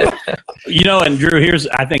Drew, here's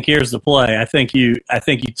the play. I think you'd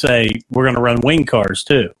say we're going to run wing cars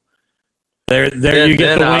too. There you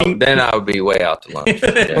get the wing. Then I would be way out to lunch.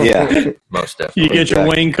 Yeah. Most definitely. You get your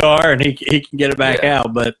wing car, and he can get it back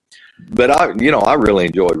out. But I really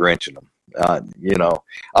enjoyed wrenching them. I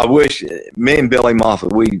wish me and Billy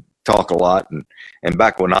Moffitt, we talk a lot, and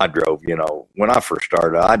back when I drove, when I first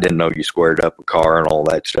started, I didn't know you squared up a car and all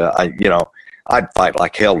that stuff. I'd fight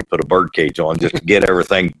like hell to put a bird cage on just to get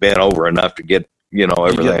everything bent over enough to get,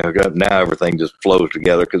 everything hooked up. Now everything just flows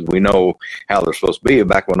together because we know how they're supposed to be.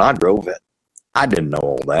 Back when I drove it, I didn't know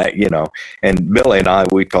all that, And Billy and I,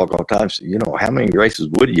 we talk all the time. So, how many races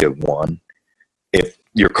would you have won if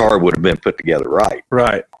your car would have been put together right?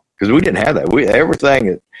 right. Because we didn't have that.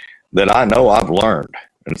 Everything that I know, I've learned,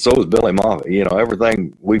 and so has Billy Moffitt.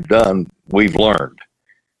 Everything we've done, we've learned,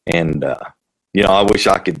 and I wish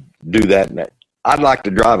I could do that. I'd like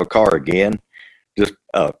to drive a car again, just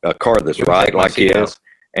a car that's right like his,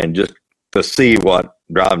 and just to see what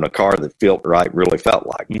driving a car that felt right really felt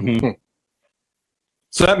like. mm-hmm.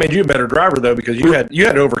 So that made you a better driver, though, because you had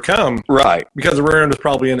to overcome Right. because the rear end was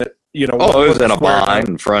probably in it. It was in a bind,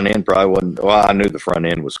 and front end probably wasn't. Well, I knew the front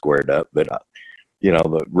end was squared up, but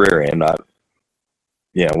the rear end,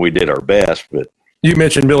 we did our best. But you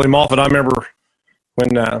mentioned Billy Moffitt. I remember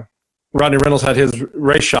when Rodney Reynolds had his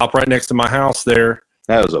race shop right next to my house there.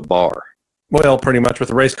 that was a bar. Well, pretty much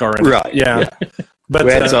with a race car in it. Right. Yeah. But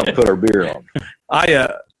We had something to put our beer on.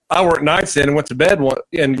 I worked nights then and went to bed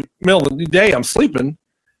in the middle of the day. I'm sleeping,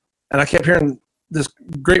 and I kept hearing this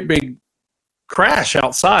great big crash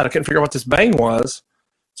outside. I couldn't figure out what this bang was.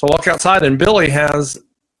 So I walk outside, and Billy has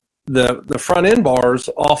the front end bars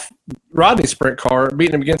off Rodney's sprint car,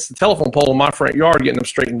 beating him against the telephone pole in my front yard, getting them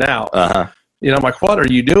straightened out. Uh-huh. I'm like, what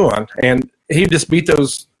are you doing? And he just beat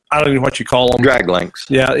those, I don't know what you call them. Drag links.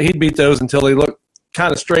 Yeah, he'd beat those until they looked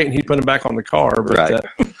kind of straight, and he'd put them back on the car. But, Right.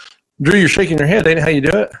 Drew, you're shaking your head. Ain't it how you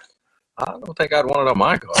do it? I don't think I'd want it on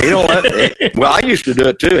my car. He don't well, I used to do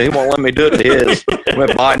it too. He won't let me do it to his.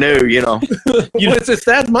 Went buy new, It's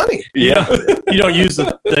Dad's money. Yeah. You don't use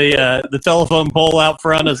the telephone pole out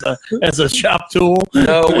front as a shop tool.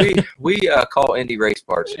 No, we call Indy Race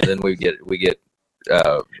Parts, and then we get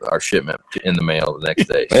our shipment in the mail the next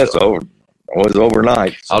day. That's over. It was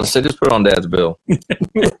overnight. I'll just say, just put it on Dad's bill.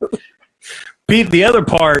 Pete, the other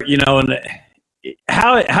part, and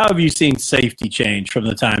how have you seen safety change from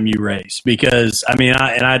the time you race? Because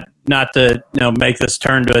I not to make this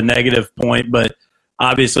turn to a negative point, but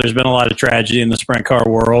obviously there's been a lot of tragedy in the sprint car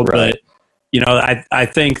world. Right. But I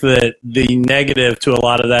think that the negative to a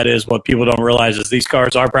lot of that is what people don't realize is these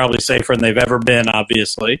cars are probably safer than they've ever been.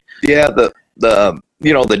 Obviously, Yeah,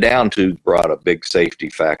 the down tube brought a big safety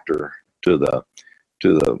factor to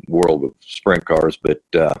the world of sprint cars, but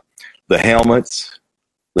the helmets,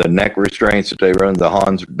 the neck restraints that they run, the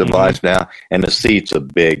Hans device now, and the seats a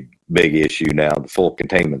big issue now. The full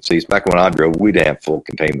containment seats. Back when I drove, we didn't have full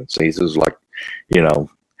containment seats. It was like,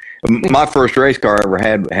 my first race car I ever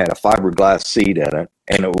had a fiberglass seat in it,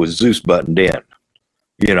 and it was Zeus buttoned in.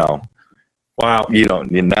 Wow.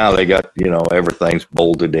 Now they got, everything's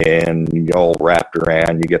bolted in, all wrapped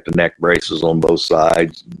around. You get the neck braces on both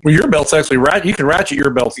sides. Well, your belt's actually you can ratchet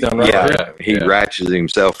your belts down, right? Yeah, he ratchets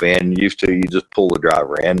himself in. Used to, you just pull the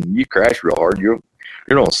driver in. You crash real hard, you're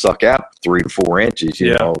going to suck out 3 to 4 inches,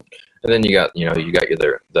 you know. And then you got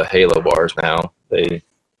the Halo bars now. They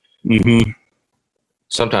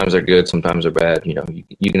sometimes they're good, sometimes they're bad.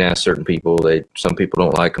 You can ask certain people. Some people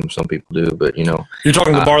don't like them, some people do. But you're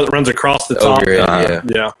talking the bar that runs across the top. Over your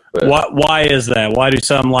head, yeah. But why is that? Why do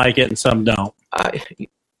some like it and some don't? A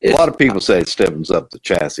lot of people say it stiffens up the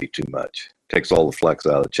chassis too much. Takes all the flex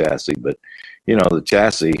out of the chassis, but the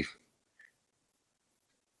chassis,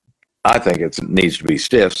 I think it needs to be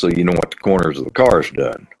stiff so you know what the corners of the car is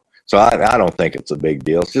done. So I don't think it's a big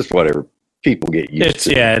deal. It's just whatever people get used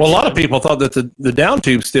to. Yeah. Well, a lot of people thought that the down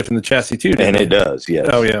tube stiffened the chassis too, didn't And it does, yes.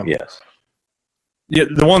 Oh, yeah. Yes. Yeah,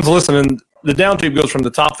 the ones listening, the down tube goes from the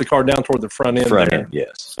top of the car down toward the front end. Front there. end,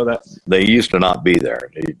 yes. So that They used to not be there,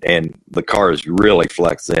 and the cars really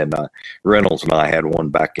flex in. Reynolds and I had one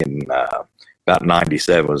back in about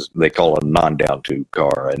 97 was they call it a non-down tube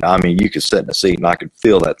car, and I mean you could sit in the seat and I could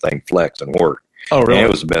feel that thing flex and work. Oh, really? And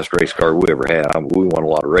it was the best race car we ever had. We won a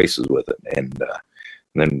lot of races with it, and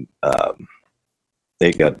then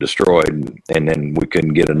it got destroyed, and then we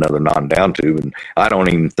couldn't get another non-down tube. And I don't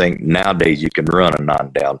even think nowadays you can run a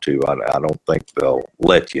non-down tube. I don't think they'll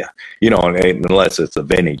let you, unless it's a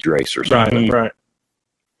vintage race or something. Right.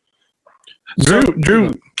 Drew,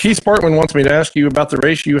 Keith Sparkman wants me to ask you about the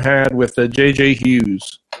race you had with J.J.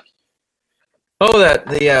 Hughes. Oh,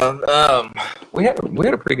 we had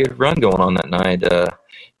a pretty good run going on that night.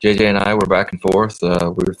 JJ and I were back and forth.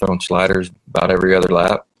 We were throwing sliders about every other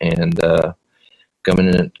lap, and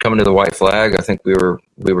coming to the white flag, I think we were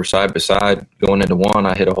side by side going into one.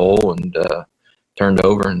 I hit a hole and turned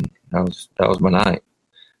over, and that was my night.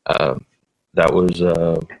 That was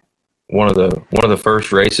one of the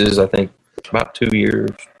first races, I think, about 3 years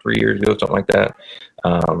ago, something like that.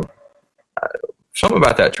 Something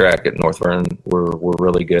about that track at North Vernon we're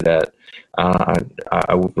really good at. I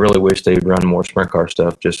really wish they'd run more sprint car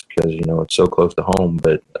stuff just because it's so close to home.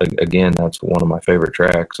 But again, that's one of my favorite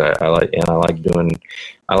tracks. I like to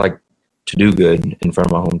do good in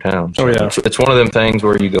front of my hometown. So it's one of them things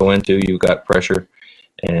where you go into, you've got pressure,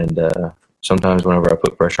 and sometimes whenever I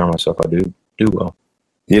put pressure on myself, I do well.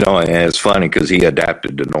 And it's funny because he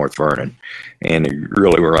adapted to North Vernon, and he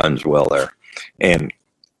really runs well there. And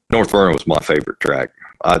North Vernon was my favorite track.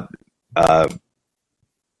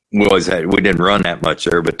 We didn't run that much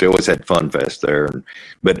there, but they always had Fun Fest there.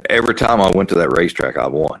 But every time I went to that racetrack, I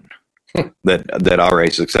won. that I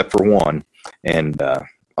raced, except for one, and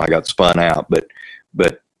I got spun out. But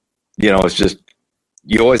it's just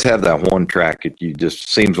you always have that one track. It just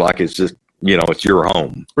seems like it's just it's your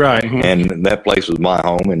home, right? And that place was my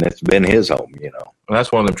home, and it's been his home. Well,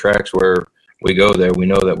 that's one of them tracks where we go there, we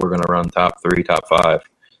know that we're going to run top 3, top 5.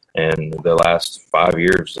 And the last 5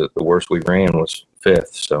 years, the worst we ran was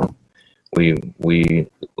 5th. So we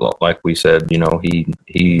like we said,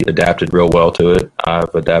 he adapted real well to it.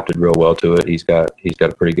 I've adapted real well to it. He's got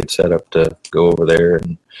a pretty good setup to go over there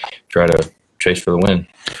and try to chase for the win.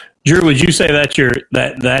 Drew, would you say that's your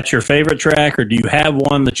favorite track, or do you have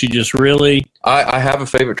one that you just really? I have a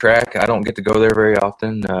favorite track. I don't get to go there very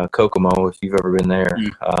often. Kokomo, if you've ever been there,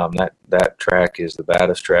 that track is the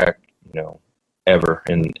baddest track ever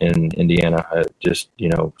in Indiana. Just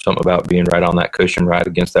something about being right on that cushion, right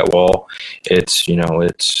against that wall. It's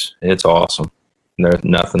it's awesome. There's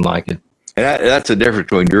nothing like it. And that's the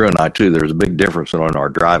difference between Drew and I too. There's a big difference in our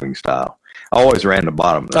driving style. I always ran the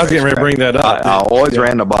bottom. I was getting ready to bring that up. I always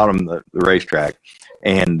ran the bottom of the racetrack,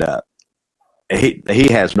 and he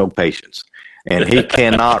has no patience, and he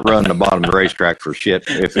cannot run the bottom of the racetrack for shit.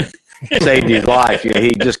 If it saved his life,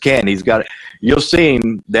 he just can't. He's got it. You'll see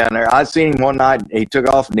him down there. I seen him one night. He took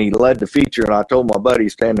off and he led the feature, and I told my buddy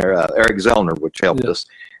standing there, Eric Zellner, which helped us.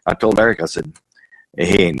 I told Eric, I said,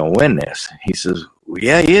 he ain't gonna win this. He says, well,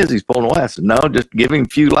 yeah, he is. He's pulling away. I said, no, just give him a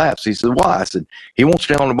few laps. He said, why? I said, he won't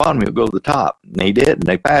stay on the bottom. He'll go to the top. And he did, and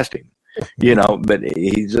they passed him. But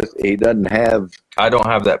he doesn't have. I don't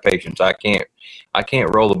have that patience. I can't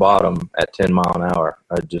roll the bottom at 10 mile an hour.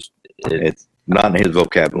 It's not in his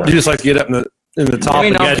vocabulary. You just like to get up in the top.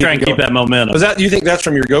 You got to try and keep that momentum. Do you think that's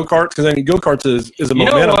from your go-karts? Because go-karts is a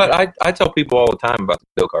momentum. You know what? I tell people all the time about the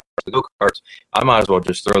go-karts. The go-karts, I might as well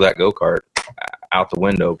just throw that go-kart out the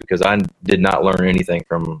window because I did not learn anything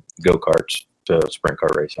from go-karts to sprint car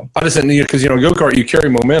racing. I just didn't need it because, go-kart, you carry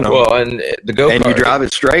momentum. Well, and the go-kart. And you drive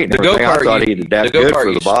it straight. The go-kart, I thought he'd adapt good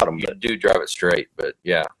for the bottom. You do drive it straight, but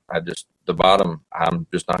yeah, the bottom, I'm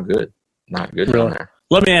just not good. Not good down there.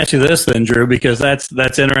 Let me ask you this then, Drew, because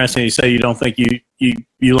that's interesting. You say you don't think you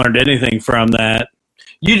learned anything from that.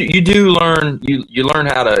 You do learn. You learn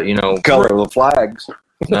how to color the flags.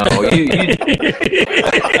 No, that's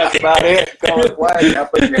about it. Color the flags. I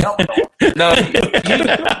put your helmet on. No,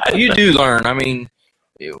 you do learn. I mean,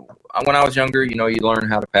 when I was younger, you learn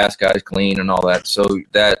how to pass guys clean and all that. So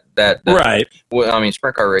that right. Well, I mean,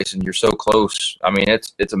 sprint car racing, you're so close. I mean,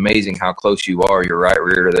 it's amazing how close you are. Your right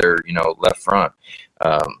rear to their left front.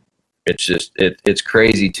 It's just it's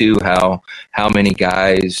crazy too how many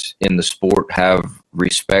guys in the sport have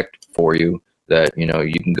respect for you that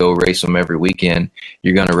you can go race them every weekend.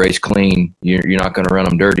 You're going to race clean. You're not going to run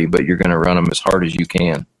them dirty, but you're going to run them as hard as you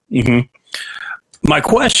can. Mm-hmm. My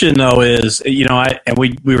question though is,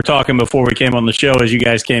 we were talking before we came on the show as you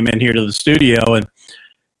guys came in here to the studio, and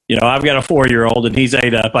I've got a 4-year-old and he's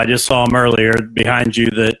 8 up. I just saw him earlier behind you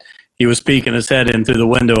that he was peeking his head in through the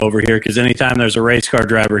window over here because anytime there's a race car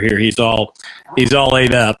driver here, he's all 8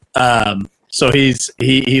 up. So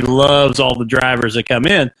he loves all the drivers that come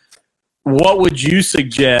in. What would you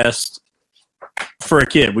suggest for a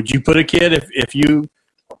kid? Would you put a kid if you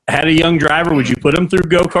had a young driver? Would you put him through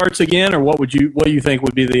go-karts again, or what do you think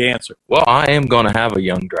would be the answer? Well, I am going to have a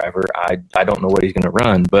young driver. I don't know what he's going to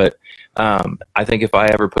run, but I think if I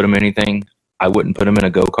ever put him in anything, I wouldn't put him in a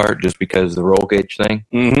go-kart just because of the roll cage thing.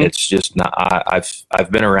 Mm-hmm. It's just not.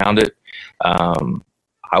 I've been around it.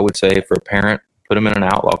 I would say for a parent, put him in an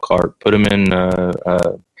outlaw kart. Put him in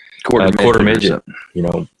a quarter midget.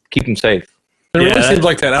 Keep him safe. It really seems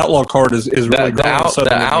like that outlaw kart is really growing.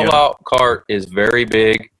 The outlaw kart is very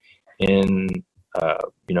big in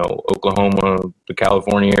Oklahoma, the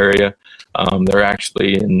California area. They're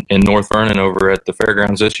actually in North Vernon over at the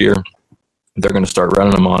fairgrounds this year. They're going to start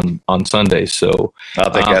running them on Sundays. So I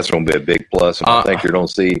think that's going to be a big plus. And I think you're going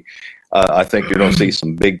to see. I think you're going to see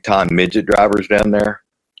some big time midget drivers down there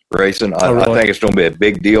racing. I think it's going to be a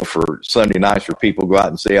big deal for Sunday nights for people to go out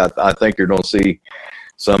and see. I think you're going to see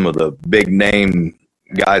some of the big name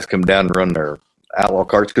guys come down and run their outlaw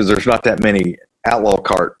karts because there's not that many outlaw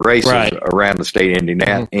kart races around the state of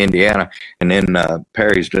Indiana. And then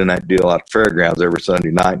Perry's doing that deal out at fairgrounds every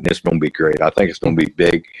Sunday night, and it's going to be great. I think it's going to be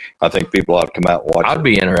big. I think people ought to come out and watch I'd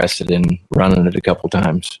be interested in running it a couple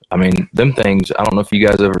times. I mean, them things, I don't know if you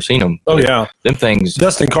guys ever seen them. Oh, yeah. Them things.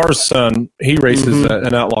 Dustin Carr's son, he races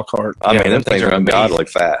an outlaw kart. I mean, them things are ungodly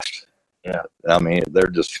fast. Yeah. I mean,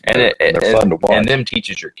 they're just they're fun to watch. And them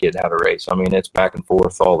teaches your kid how to race. I mean, it's back and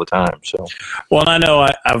forth all the time. So, well, and I know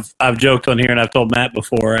I've joked on here, and I've told Matt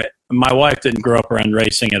before. My wife didn't grow up around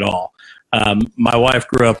racing at all. My wife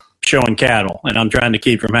grew up showing cattle, and I'm trying to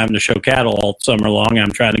keep from having to show cattle all summer long.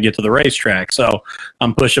 I'm trying to get to the racetrack, so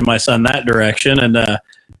I'm pushing my son that direction. And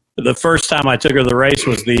the first time I took her to the race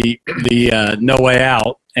was the No Way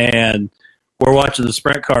Out, and we're watching the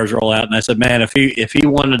sprint cars roll out, and I said, man, if he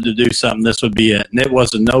wanted to do something, this would be it. And it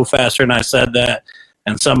wasn't no faster than I said that,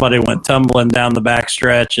 and somebody went tumbling down the back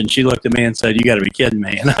stretch, and she looked at me and said, you got to be kidding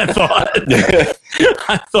me. And I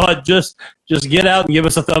thought, just get out and give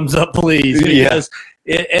us a thumbs up, please. Because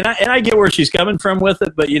I get where she's coming from with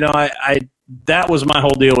it, but, that was my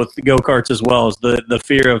whole deal with the go-karts as well, as the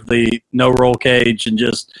fear of the no roll cage and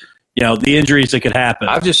just – the injuries that could happen.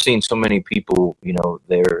 I've just seen so many people,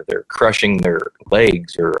 they're crushing their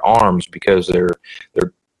legs or arms because they're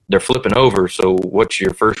flipping over. So what's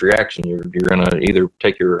your first reaction? You're going to either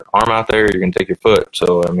take your arm out there or you're going to take your foot.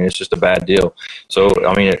 So, I mean, it's just a bad deal. So,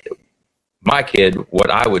 I mean, my kid, what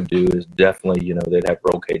I would do is definitely, they'd have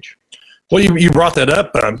roll cage. Well, you brought that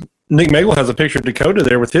up. Nick Megal has a picture of Dakota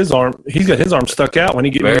there with his arm. He's got his arm stuck out when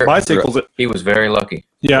he gets on bicycles. He was very lucky.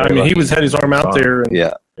 Yeah, I mean, he had his arm out there. And,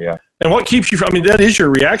 yeah. And what keeps you from? I mean, that is your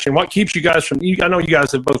reaction. What keeps you guys from? I know you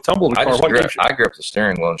guys have both tumbled in a car. I grip the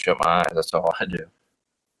steering wheel and shut my eyes. That's all I do.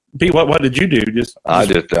 Pete, what did you do? I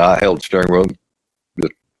held the steering wheel.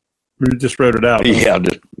 Just rode it out. Yeah,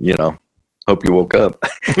 hope you woke up.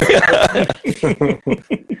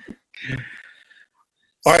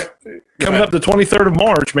 All right, coming up the 23rd of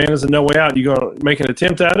March, man, is a No Way Out. You gonna make an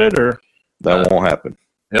attempt at it, or that won't happen?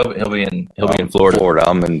 He'll be in Florida.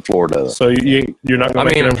 I'm in Florida. So you're not going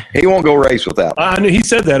to make him. He won't go race without me. I knew he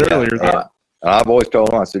said that earlier. I've always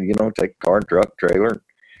told him, I said, take a car, truck, trailer,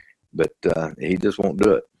 but he just won't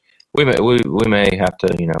do it. We may have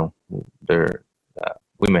to,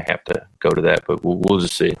 we may have to go to that, but we'll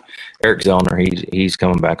just see. Eric Zellner, he's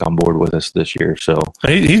coming back on board with us this year, so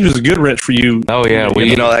he was a good wrench for you. Oh yeah,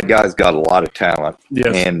 that guy's got a lot of talent.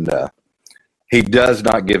 Yes. And he does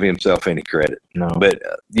not give himself any credit. No, but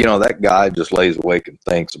that guy just lays awake and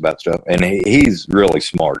thinks about stuff, and he's really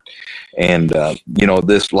smart. And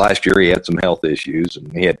this last year he had some health issues,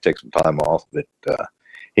 and he had to take some time off, but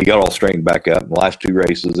he got all straightened back up. In the last two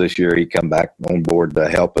races this year, he come back on board to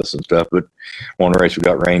help us and stuff. But one race we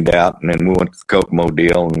got rained out, and then we went to the Kokomo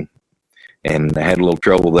deal and had a little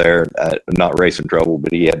trouble there. Not racing trouble,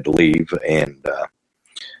 but he had to leave. And,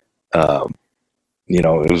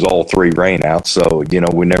 it was all three rainouts. So,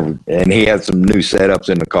 we never – and he had some new setups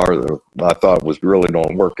in the car that I thought was really going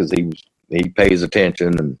to work because he pays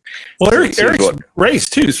attention. And Eric's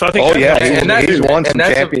raced too, so I think he's won some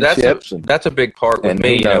championships. That's a big part with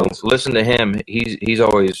me. Listen to him. He's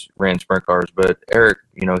always ran sprint cars, but Eric,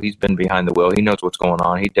 he's been behind the wheel. He knows what's going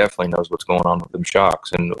on. He definitely knows what's going on with them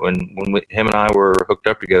shocks. And when him and I were hooked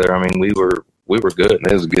up together, I mean, we were good.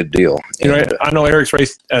 It was a good deal. I know Eric's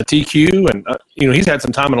raced TQ, and he's had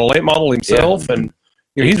some time in a late model himself, and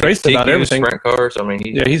he's raced about everything. Sprint cars. I mean,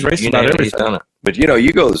 he's raced about everything. He's done it. But you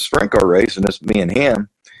go to the sprint car race, and it's me and him,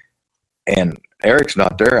 and Eric's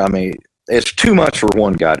not there. I mean, it's too much for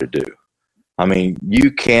one guy to do. I mean, you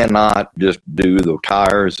cannot just do the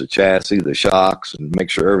tires, the chassis, the shocks, and make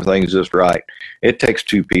sure everything's just right. It takes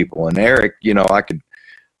two people. And Eric,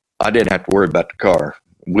 I didn't have to worry about the car.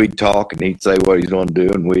 We'd talk, and he'd say what he's going to do,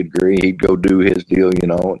 and we'd agree. He'd go do his deal,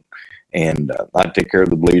 and I'd take care of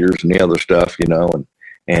the bleeders and the other stuff,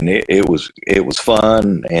 and it was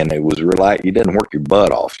fun, and it was relaxed. You didn't work your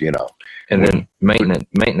butt off, And then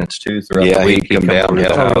maintenance too throughout the week. He'd come down and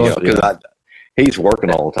help out, because he's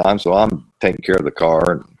working all the time, so I'm taking care of the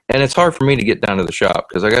car. And it's hard for me to get down to the shop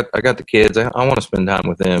because I got the kids. I want to spend time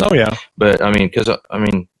with them. Oh yeah. But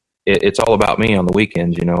it's all about me on the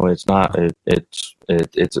weekends. It's not. It's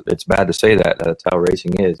bad to say that. That's how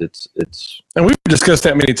racing is. It's. And we've discussed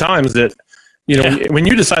that many times that, when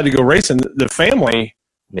you decide to go racing, the family,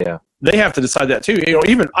 they have to decide that too.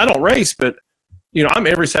 Even I don't race, but I'm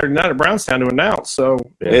every Saturday night at Brownstown to announce. So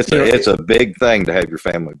it's a big thing to have your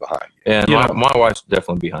family behind you. And my wife's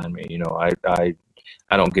definitely behind me.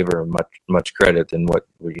 I don't give her much credit than what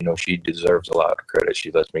she deserves a lot of credit.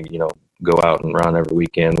 She lets me go out and run every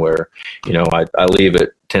weekend where I leave at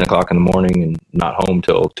 10 o'clock in the morning and not home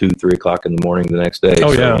till 2-3 o'clock in the morning the next day.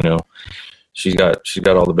 Oh, so, yeah. She's got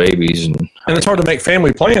all the babies and it's hard to make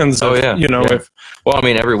family plans.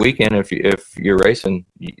 Every weekend if you're racing,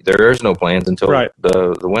 there is no plans until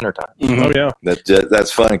the winter time. Mm-hmm. Oh yeah,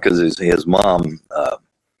 that's funny because his mom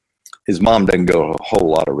didn't go to a whole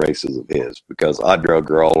lot of races of his because I drug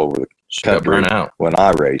her all over the country when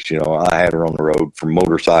I raced. I had her on the road for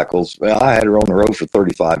motorcycles. I had her on the road for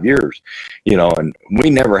 35 years, and we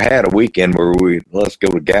never had a weekend where let's go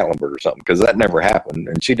to Gatlinburg or something because that never happened.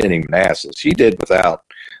 And she didn't even ask us. She did without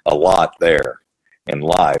a lot there in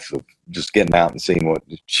life of just getting out and seeing what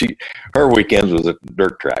her weekends was a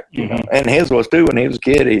dirt track, and his was too. When he was a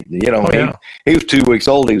kid, he was 2 weeks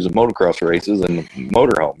old. He was in motocross races and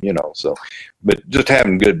motorhome, so, but just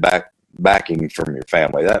having good backing from your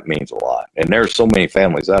family, that means a lot. And there's so many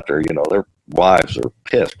families out there, their wives are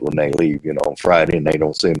pissed when they leave, on Friday and they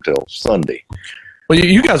don't see them till Sunday. Well,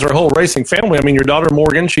 you guys are a whole racing family. I mean, your daughter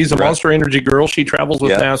Morgan, she's a Monster Energy girl. She travels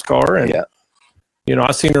with NASCAR, and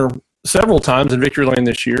I've seen her several times in Victory Lane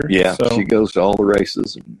this year. Yeah, so she goes to all the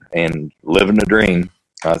races and living the dream.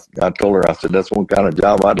 I told her, I said, that's one kind of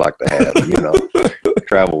job I'd like to have,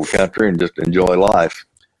 travel the country and just enjoy life.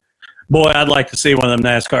 Boy, I'd like to see one of them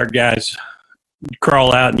NASCAR guys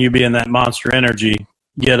crawl out and you be in that Monster Energy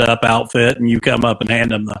get-up outfit and you come up and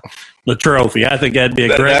hand them the trophy. I think that'd be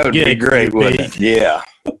a great That would be great, wouldn't it? Yeah.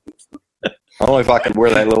 Only if I could wear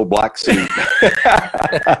that little black suit.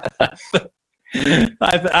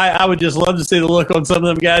 I would just love to see the look on some of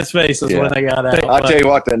them guys' faces when they got out. I'll tell you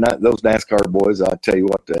what, those NASCAR boys, I'll tell you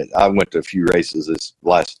what, I went to a few races this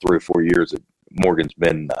last 3 or 4 years. Morgan's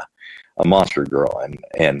been a monster girl,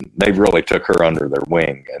 and they really took her under their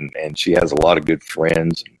wing, and she has a lot of good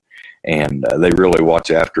friends, and they really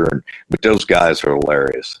watch after her. But those guys are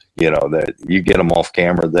hilarious. That you get them off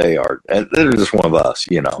camera, they're just one of us.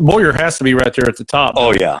 Boyer has to be right there at the top.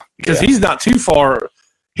 Oh yeah, because he's not too far.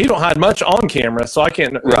 He don't hide much on camera, so I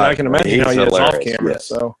can imagine how he is off camera. Yes.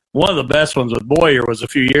 So one of the best ones with Boyer was a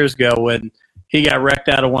few years ago when he got wrecked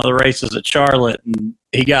out of one of the races at Charlotte, and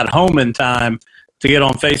he got home in time to get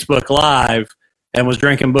on Facebook Live and was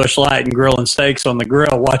drinking Busch Light and grilling steaks on the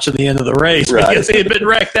grill watching the end of the race because he had been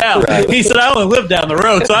wrecked out. He said, I only lived down the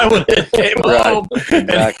road, so I went and came home.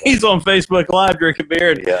 And he's on Facebook Live drinking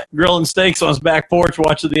beer and grilling steaks on his back porch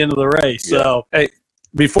watching the end of the race. Yeah. So, hey,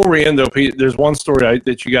 before we end, though, Pete, there's one story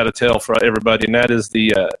that you got to tell for everybody, and that is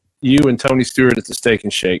the you and Tony Stewart at the Steak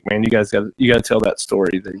and Shake. Man, you got to tell that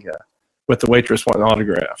story with the waitress wanting an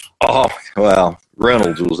autograph. Oh, well,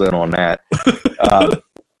 Reynolds was in on that.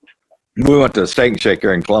 We went to a Steak and Shake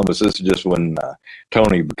here in Columbus. This is just when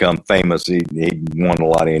Tony became famous. He won a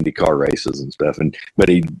lot of IndyCar races and stuff, but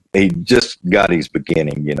he just got his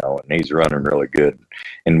beginning, and he's running really good.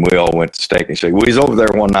 And we all went to Steak and Shake. We was over there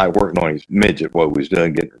one night working on his midget, what we was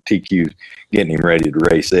doing, getting TQ, getting him ready to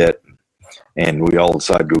race it. And we all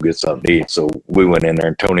decided to go get something to eat. So we went in there,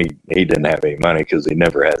 and Tony, he didn't have any money because he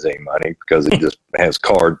never has any money because he just has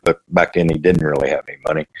card. But back then, he didn't really have any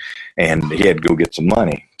money, and he had to go get some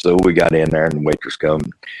money. So we got in there, and the waitress come,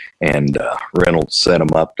 and Reynolds set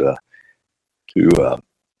him up to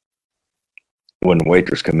when the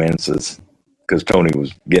waitress come in and says, because Tony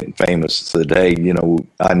was getting famous, said, hey,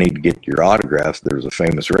 I need to get your autographs. There's a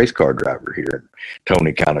famous race car driver here. And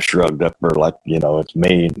Tony kind of shrugged up her like, it's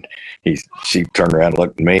me. And she turned around and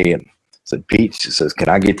looked at me and said, Pete, she says, can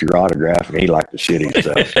I get your autograph? And he liked to shit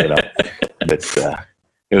himself, But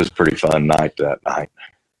it was a pretty fun night that night.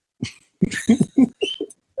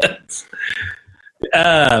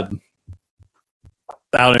 I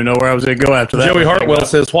don't even know where I was going to go after that. Joey Hartwell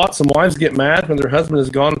says, some wives get mad when their husband is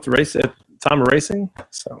gone at the time of racing.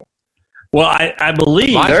 So Well, I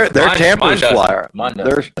believe Mine- Their mine tempers doesn't. flare. Mine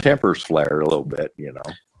doesn't. Their tempers flare a little bit, you know.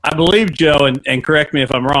 I believe, Joe, and correct me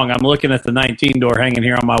if I'm wrong, I'm looking at the 19 door hanging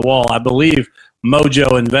here on my wall. I believe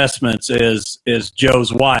Mojo Investments is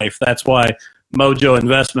Joe's wife. That's why Mojo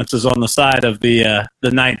Investments is on the side of the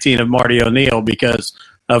 19 of Marty O'Neill, because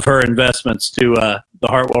of her investments to the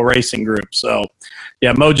Hartwell Racing Group. So,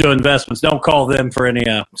 yeah, Mojo Investments. Don't call them for any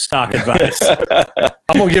stock advice.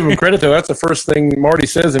 I'm gonna give him credit though. That's the first thing Marty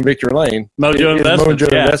says in Victory Lane. Mojo Is Investments,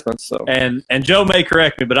 Mojo yeah. Investments. So And Joe may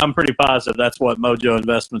correct me, but I'm pretty positive that's what Mojo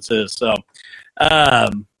Investments is. So,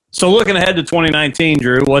 so looking ahead to 2019,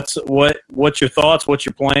 Drew, what's your thoughts? What's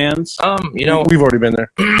your plans? You know, we've already been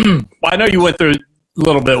there. Well, I know you went through a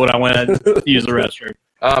little bit when I went to use the restroom.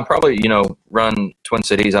 probably, run Twin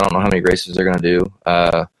Cities. I don't know how many races they're going to do.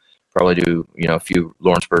 Probably do, a few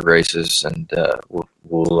Lawrenceburg races, and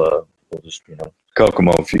we'll just,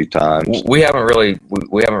 Kokomo a few times. we haven't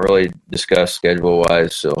really discussed schedule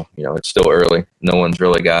wise. So, it's still early. No one's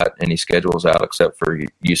really got any schedules out except for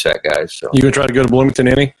USAC guys. So You gonna try to go to Bloomington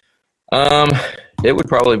any? it would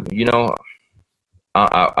probably,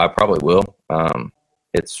 I probably will.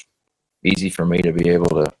 It's easy for me to be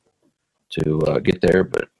able to get there,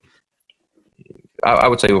 but I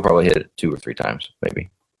would say we'll probably hit it 2 or 3 times, maybe.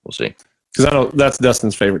 We'll see. Because I know that's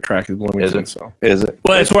Dustin's favorite track is Bloomington. Is it? So Is it?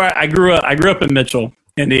 Well, it's where I grew up. I grew up in Mitchell,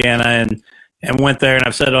 Indiana, and went there. And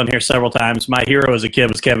I've said it on here several times. My hero as a kid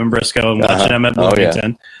was Kevin Briscoe, and watching him at Oh, yeah.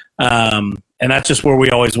 Bloomington. And that's just where we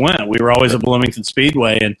always went. We were always at Bloomington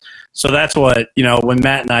Speedway, and so that's what when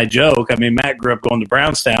Matt and I joke. I mean, Matt grew up going to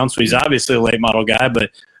Brownstown, so he's obviously a late model guy.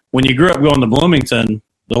 But when you grew up going to Bloomington,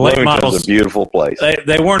 the late Bloomington's models a beautiful place.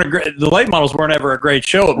 they weren't the late models weren't ever a great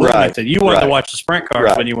show at Bloomington. Right, You wanted to right. watch the sprint cars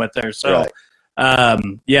Right. when you went there. So, Right.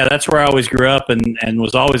 yeah, that's where I always grew up and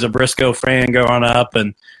was always a Briscoe fan growing up.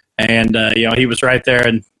 And he was right there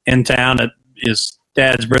in town at his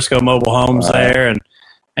dad's Briscoe Mobile Homes Right. there.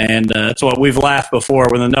 And that's what we've laughed before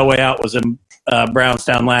when the No Way Out was in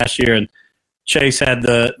Brownstown last year. And Chase had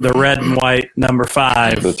the red and white number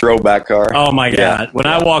 5. The throwback car. Oh my Yeah. God! When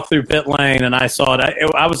I walked through pit lane and I saw it,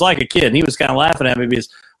 I was like a kid. And he was kind of laughing at me because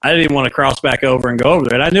I didn't even want to cross back over and go over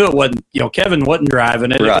there. And I knew it wasn't, Kevin wasn't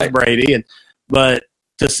driving it. It was Right. Brady. But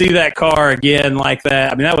to see that car again like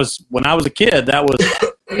that, I mean, that was when I was a kid. That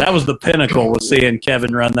was the pinnacle, was seeing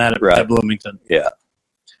Kevin run that at, Right. at Bloomington. Yeah.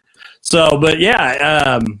 So, but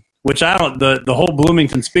yeah, which I don't. The whole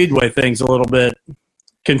Bloomington Speedway thing's a little bit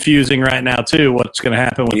confusing right now too. What's going to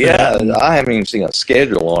happen with Yeah, that? I haven't even seen a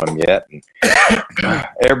schedule on them yet. And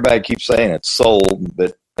everybody keeps saying it's sold,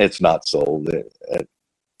 but it's not sold.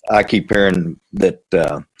 I keep hearing that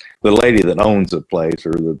the lady that owns the place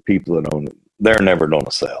or the people that own it, they're never going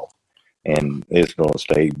to sell, and it's going to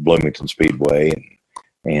stay Bloomington Speedway.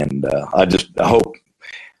 And I hope.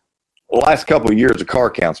 The last couple of years, the car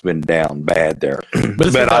count's been down bad there. but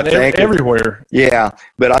it's I think everywhere. yeah,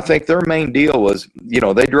 but I think their main deal was,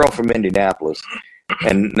 they drove from Indianapolis,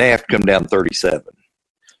 and they have to come down 37.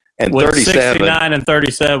 And With 37. 69 and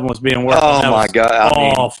 37 was being worked on. Oh That my was God! I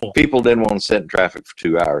mean, awful. people didn't want to sit in traffic for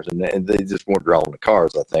 2 hours, and they just weren't drawing the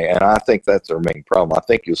cars. I think, and I think that's their main problem. I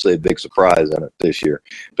think you'll see a big surprise in it this year.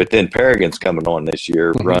 But then Paragon's coming on this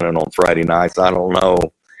year, running on Friday nights. I don't know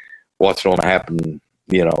what's going to happen.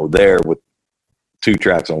 There with 2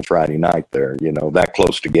 tracks on Friday night there, that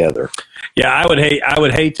close together. Yeah, I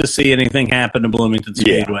would hate to see anything happen to Bloomington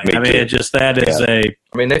Yeah, Speedway. me I mean, too. it just that is Yeah.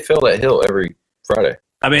 I mean, they fill that hill every Friday.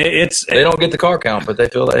 I mean, it's They don't get the car count, but they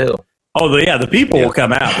fill that hill. the people Yeah. will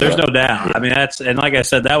come out. There's no doubt. I mean, and like I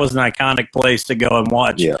said, that was an iconic place to go and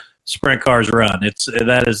watch Yeah. sprint cars run.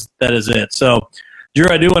 That is it. So, Drew,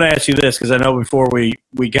 I do want to ask you this because I know before we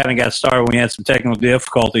kind of got started, we had some technical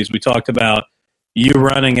difficulties. We talked about you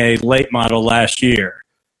running a late model last year.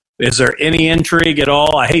 Is there any intrigue at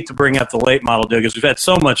all? I hate to bring up the late model deal because we've had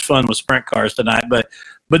so much fun with sprint cars tonight, but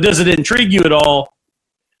does it intrigue you at all?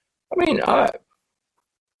 I mean,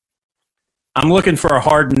 I'm looking for a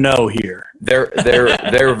hard no here. they're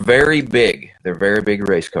very big. They're very big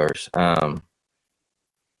race cars. I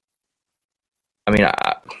mean,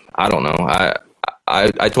 I don't know.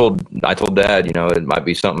 I told Dad, it might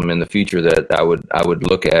be something in the future that I would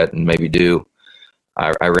look at and maybe do.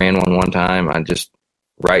 I ran one time.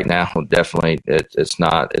 Right now, definitely, it's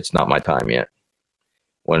not my time yet.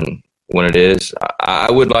 When it is,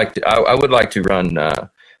 I would like to run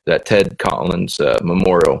that Ted Collins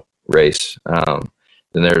Memorial race.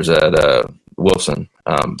 Then there's the Wilson,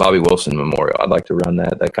 Bobby Wilson Memorial. I'd like to run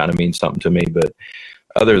that. That kind of means something to me. But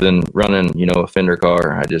other than running, a fender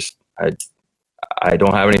car, I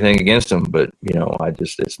don't have anything against them. But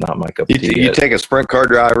it's not my cup of tea. You yet. take a sprint car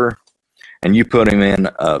driver and you put him in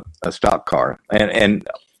a stock car. And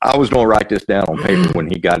I was going to write this down on paper when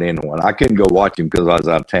he got into one. I couldn't go watch him because I was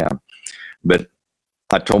out of town. But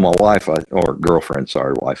I told my wife, or girlfriend,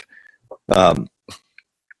 sorry, wife, that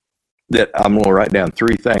I'm going to write down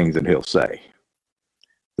 3 things that he'll say.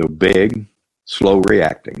 The big, slow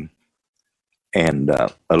reacting, and a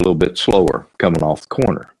little bit slower coming off the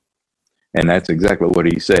corner. And that's exactly what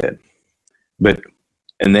he said.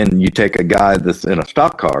 And then you take a guy that's in a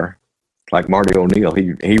stock car, like Marty O'Neill,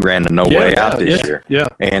 he ran the No Way Out this year. Yeah.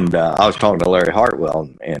 And I was talking to Larry Hartwell,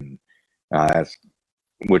 and I asked,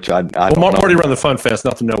 which I don't know. Marty ran the Fun Fest,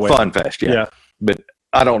 not the No Way. Fun Fest, yeah. But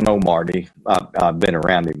I don't know Marty. I've been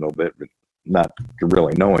around him a little bit, but not to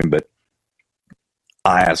really know him. But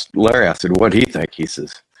I asked Larry, I said, what do he think? He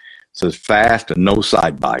says fast and no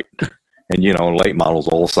side bite. And, late models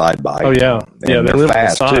all side bite. Oh, yeah. And they're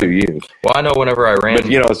fast, too. Well, I know whenever I ran. But,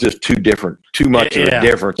 it's just too much of a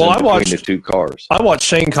difference between the 2 cars. I watched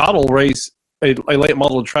Shane Cottle race a late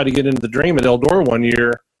model to try to get into the Dream at Eldora one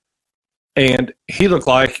year. And he looked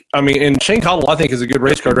like, and Shane Cottle, I think, is a good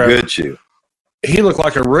race car driver. Good shoe. He looked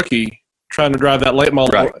like a rookie trying to drive that late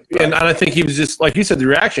model. Right. And I think he was just, like you said, the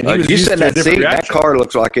reaction. He was you used said to a that different seat, reaction. that car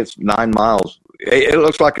looks like it's 9 miles. It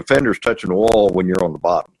looks like a fender's touching the wall when you're on the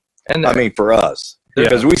bottom. And for us.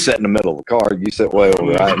 Because we sit in the middle of the car, you sit way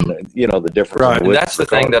over right, and the difference. Right. And that's the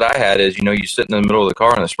thing that I had is, you sit in the middle of the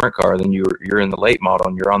car in the sprint car, then you're in the late model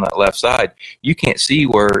and you're on that left side. You can't see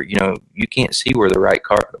where, you can't see where the right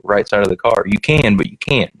side of the car. You can, but you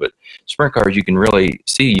can't. But sprint cars, you can really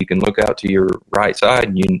see. You can look out to your right side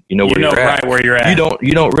and you know where you're at. Right where you're at.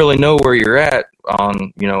 You don't really know where you're at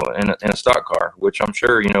on, in a stock car, which I'm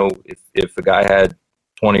sure, if a guy had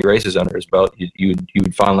 20 races under his belt, you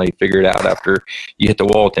would finally figure it out after you hit the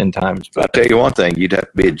wall 10 times. But I'll tell you one thing, you'd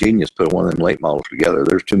have to be a genius to put one of them late models together.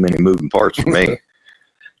 There's too many moving parts for me.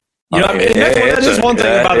 That is one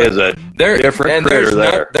thing about it. Is a different critter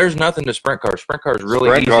there. There's nothing to sprint cars. Sprint cars really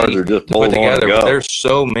Sprint easy cars are just to put together. go. There's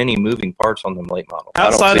so many moving parts on them late models. I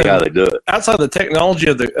don't see how they do it. Outside the technology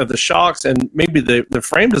of the shocks and maybe the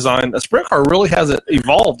frame design, a sprint car really hasn't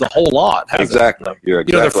evolved a whole lot. Exactly. You're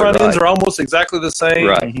exactly the front right. ends are almost exactly the same.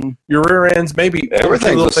 Right. Mm-hmm. Your rear ends, maybe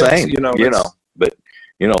everything's the same. But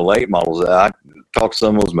late models. I talked to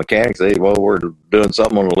some of those mechanics. They we're doing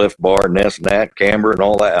something on the lift bar and this and that, camber and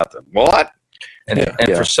all that. I thought, what? And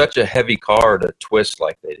for such a heavy car to twist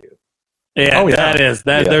like they do. Yeah,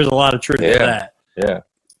 there's a lot of truth to that. Yeah.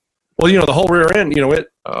 Well, the whole rear end,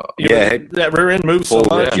 that rear end moves so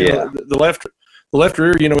much. Yeah. The left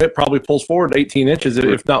rear, it probably pulls forward 18 inches,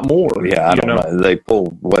 if not more. Yeah, I don't know. They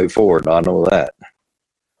pull way forward. I know that.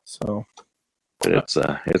 So, but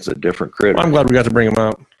it's a different critter. I'm glad we got to bring them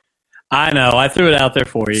up. I know. I threw it out there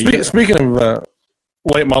for you. Speaking of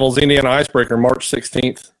late models, Indiana Icebreaker, March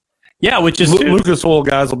 16th. Yeah, which is Lucas Oil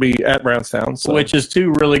guys will be at Brownstown. So. Which is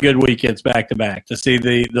 2 really good weekends back to back to see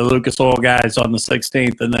the Lucas Oil guys on the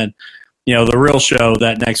 16th, and then the real show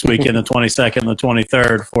that next weekend, the 22nd and the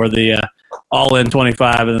 23rd for the All In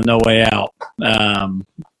 25 and the No Way Out.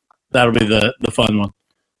 That'll be the fun one.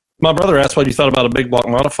 My brother asked what you thought about a big block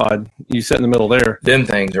modified. You sit in the middle there. Them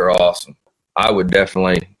things are awesome. I would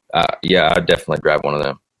definitely, I'd definitely grab one of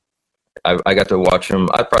them. I got to watch them.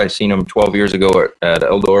 I've probably seen them 12 years ago at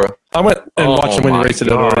Eldora. I went and watched them when you raced at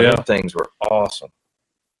Eldora. Yeah, those things were awesome.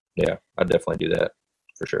 Yeah, I'd definitely do that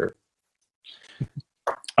for sure.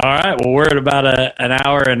 All right. Well, we're at about an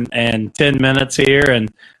hour and 10 minutes here,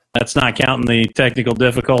 and that's not counting the technical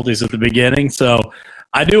difficulties at the beginning. So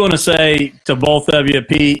I do want to say to both of you,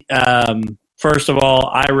 Pete, first of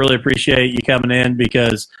all, I really appreciate you coming in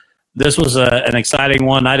because this was an exciting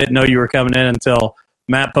one. I didn't know you were coming in until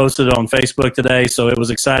Matt posted it on Facebook today, so it was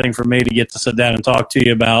exciting for me to get to sit down and talk to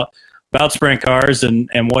you about sprint cars and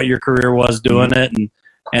what your career was doing it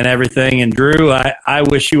and everything. And Drew, I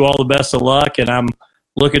wish you all the best of luck, and I'm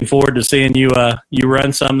looking forward to seeing you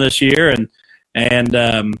run some this year. And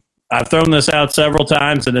I've thrown this out several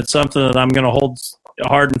times, and it's something that I'm going to hold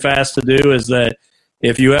hard and fast to do, is that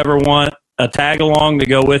if you ever want a tag along to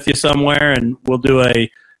go with you somewhere, and we'll do a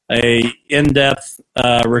in-depth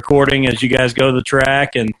recording as you guys go to the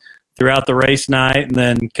track and throughout the race night, and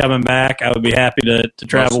then coming back, I would be happy to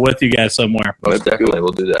travel with you guys somewhere. Most definitely,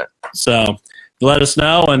 we'll do that. So let us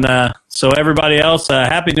know. And so everybody else,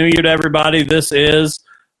 Happy New Year to everybody. This is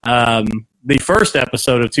the first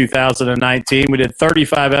episode of 2019. We did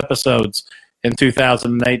 35 episodes in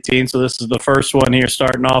 2018, so this is the first one here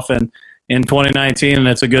starting off in 2019, and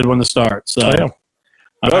it's a good one to start. So. Oh, yeah.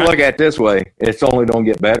 Don't look at it this way. It's only going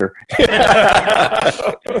to get better.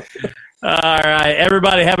 All right,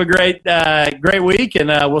 everybody, have a great week, and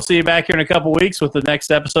we'll see you back here in a couple weeks with the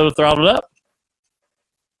next episode of Throttled Up.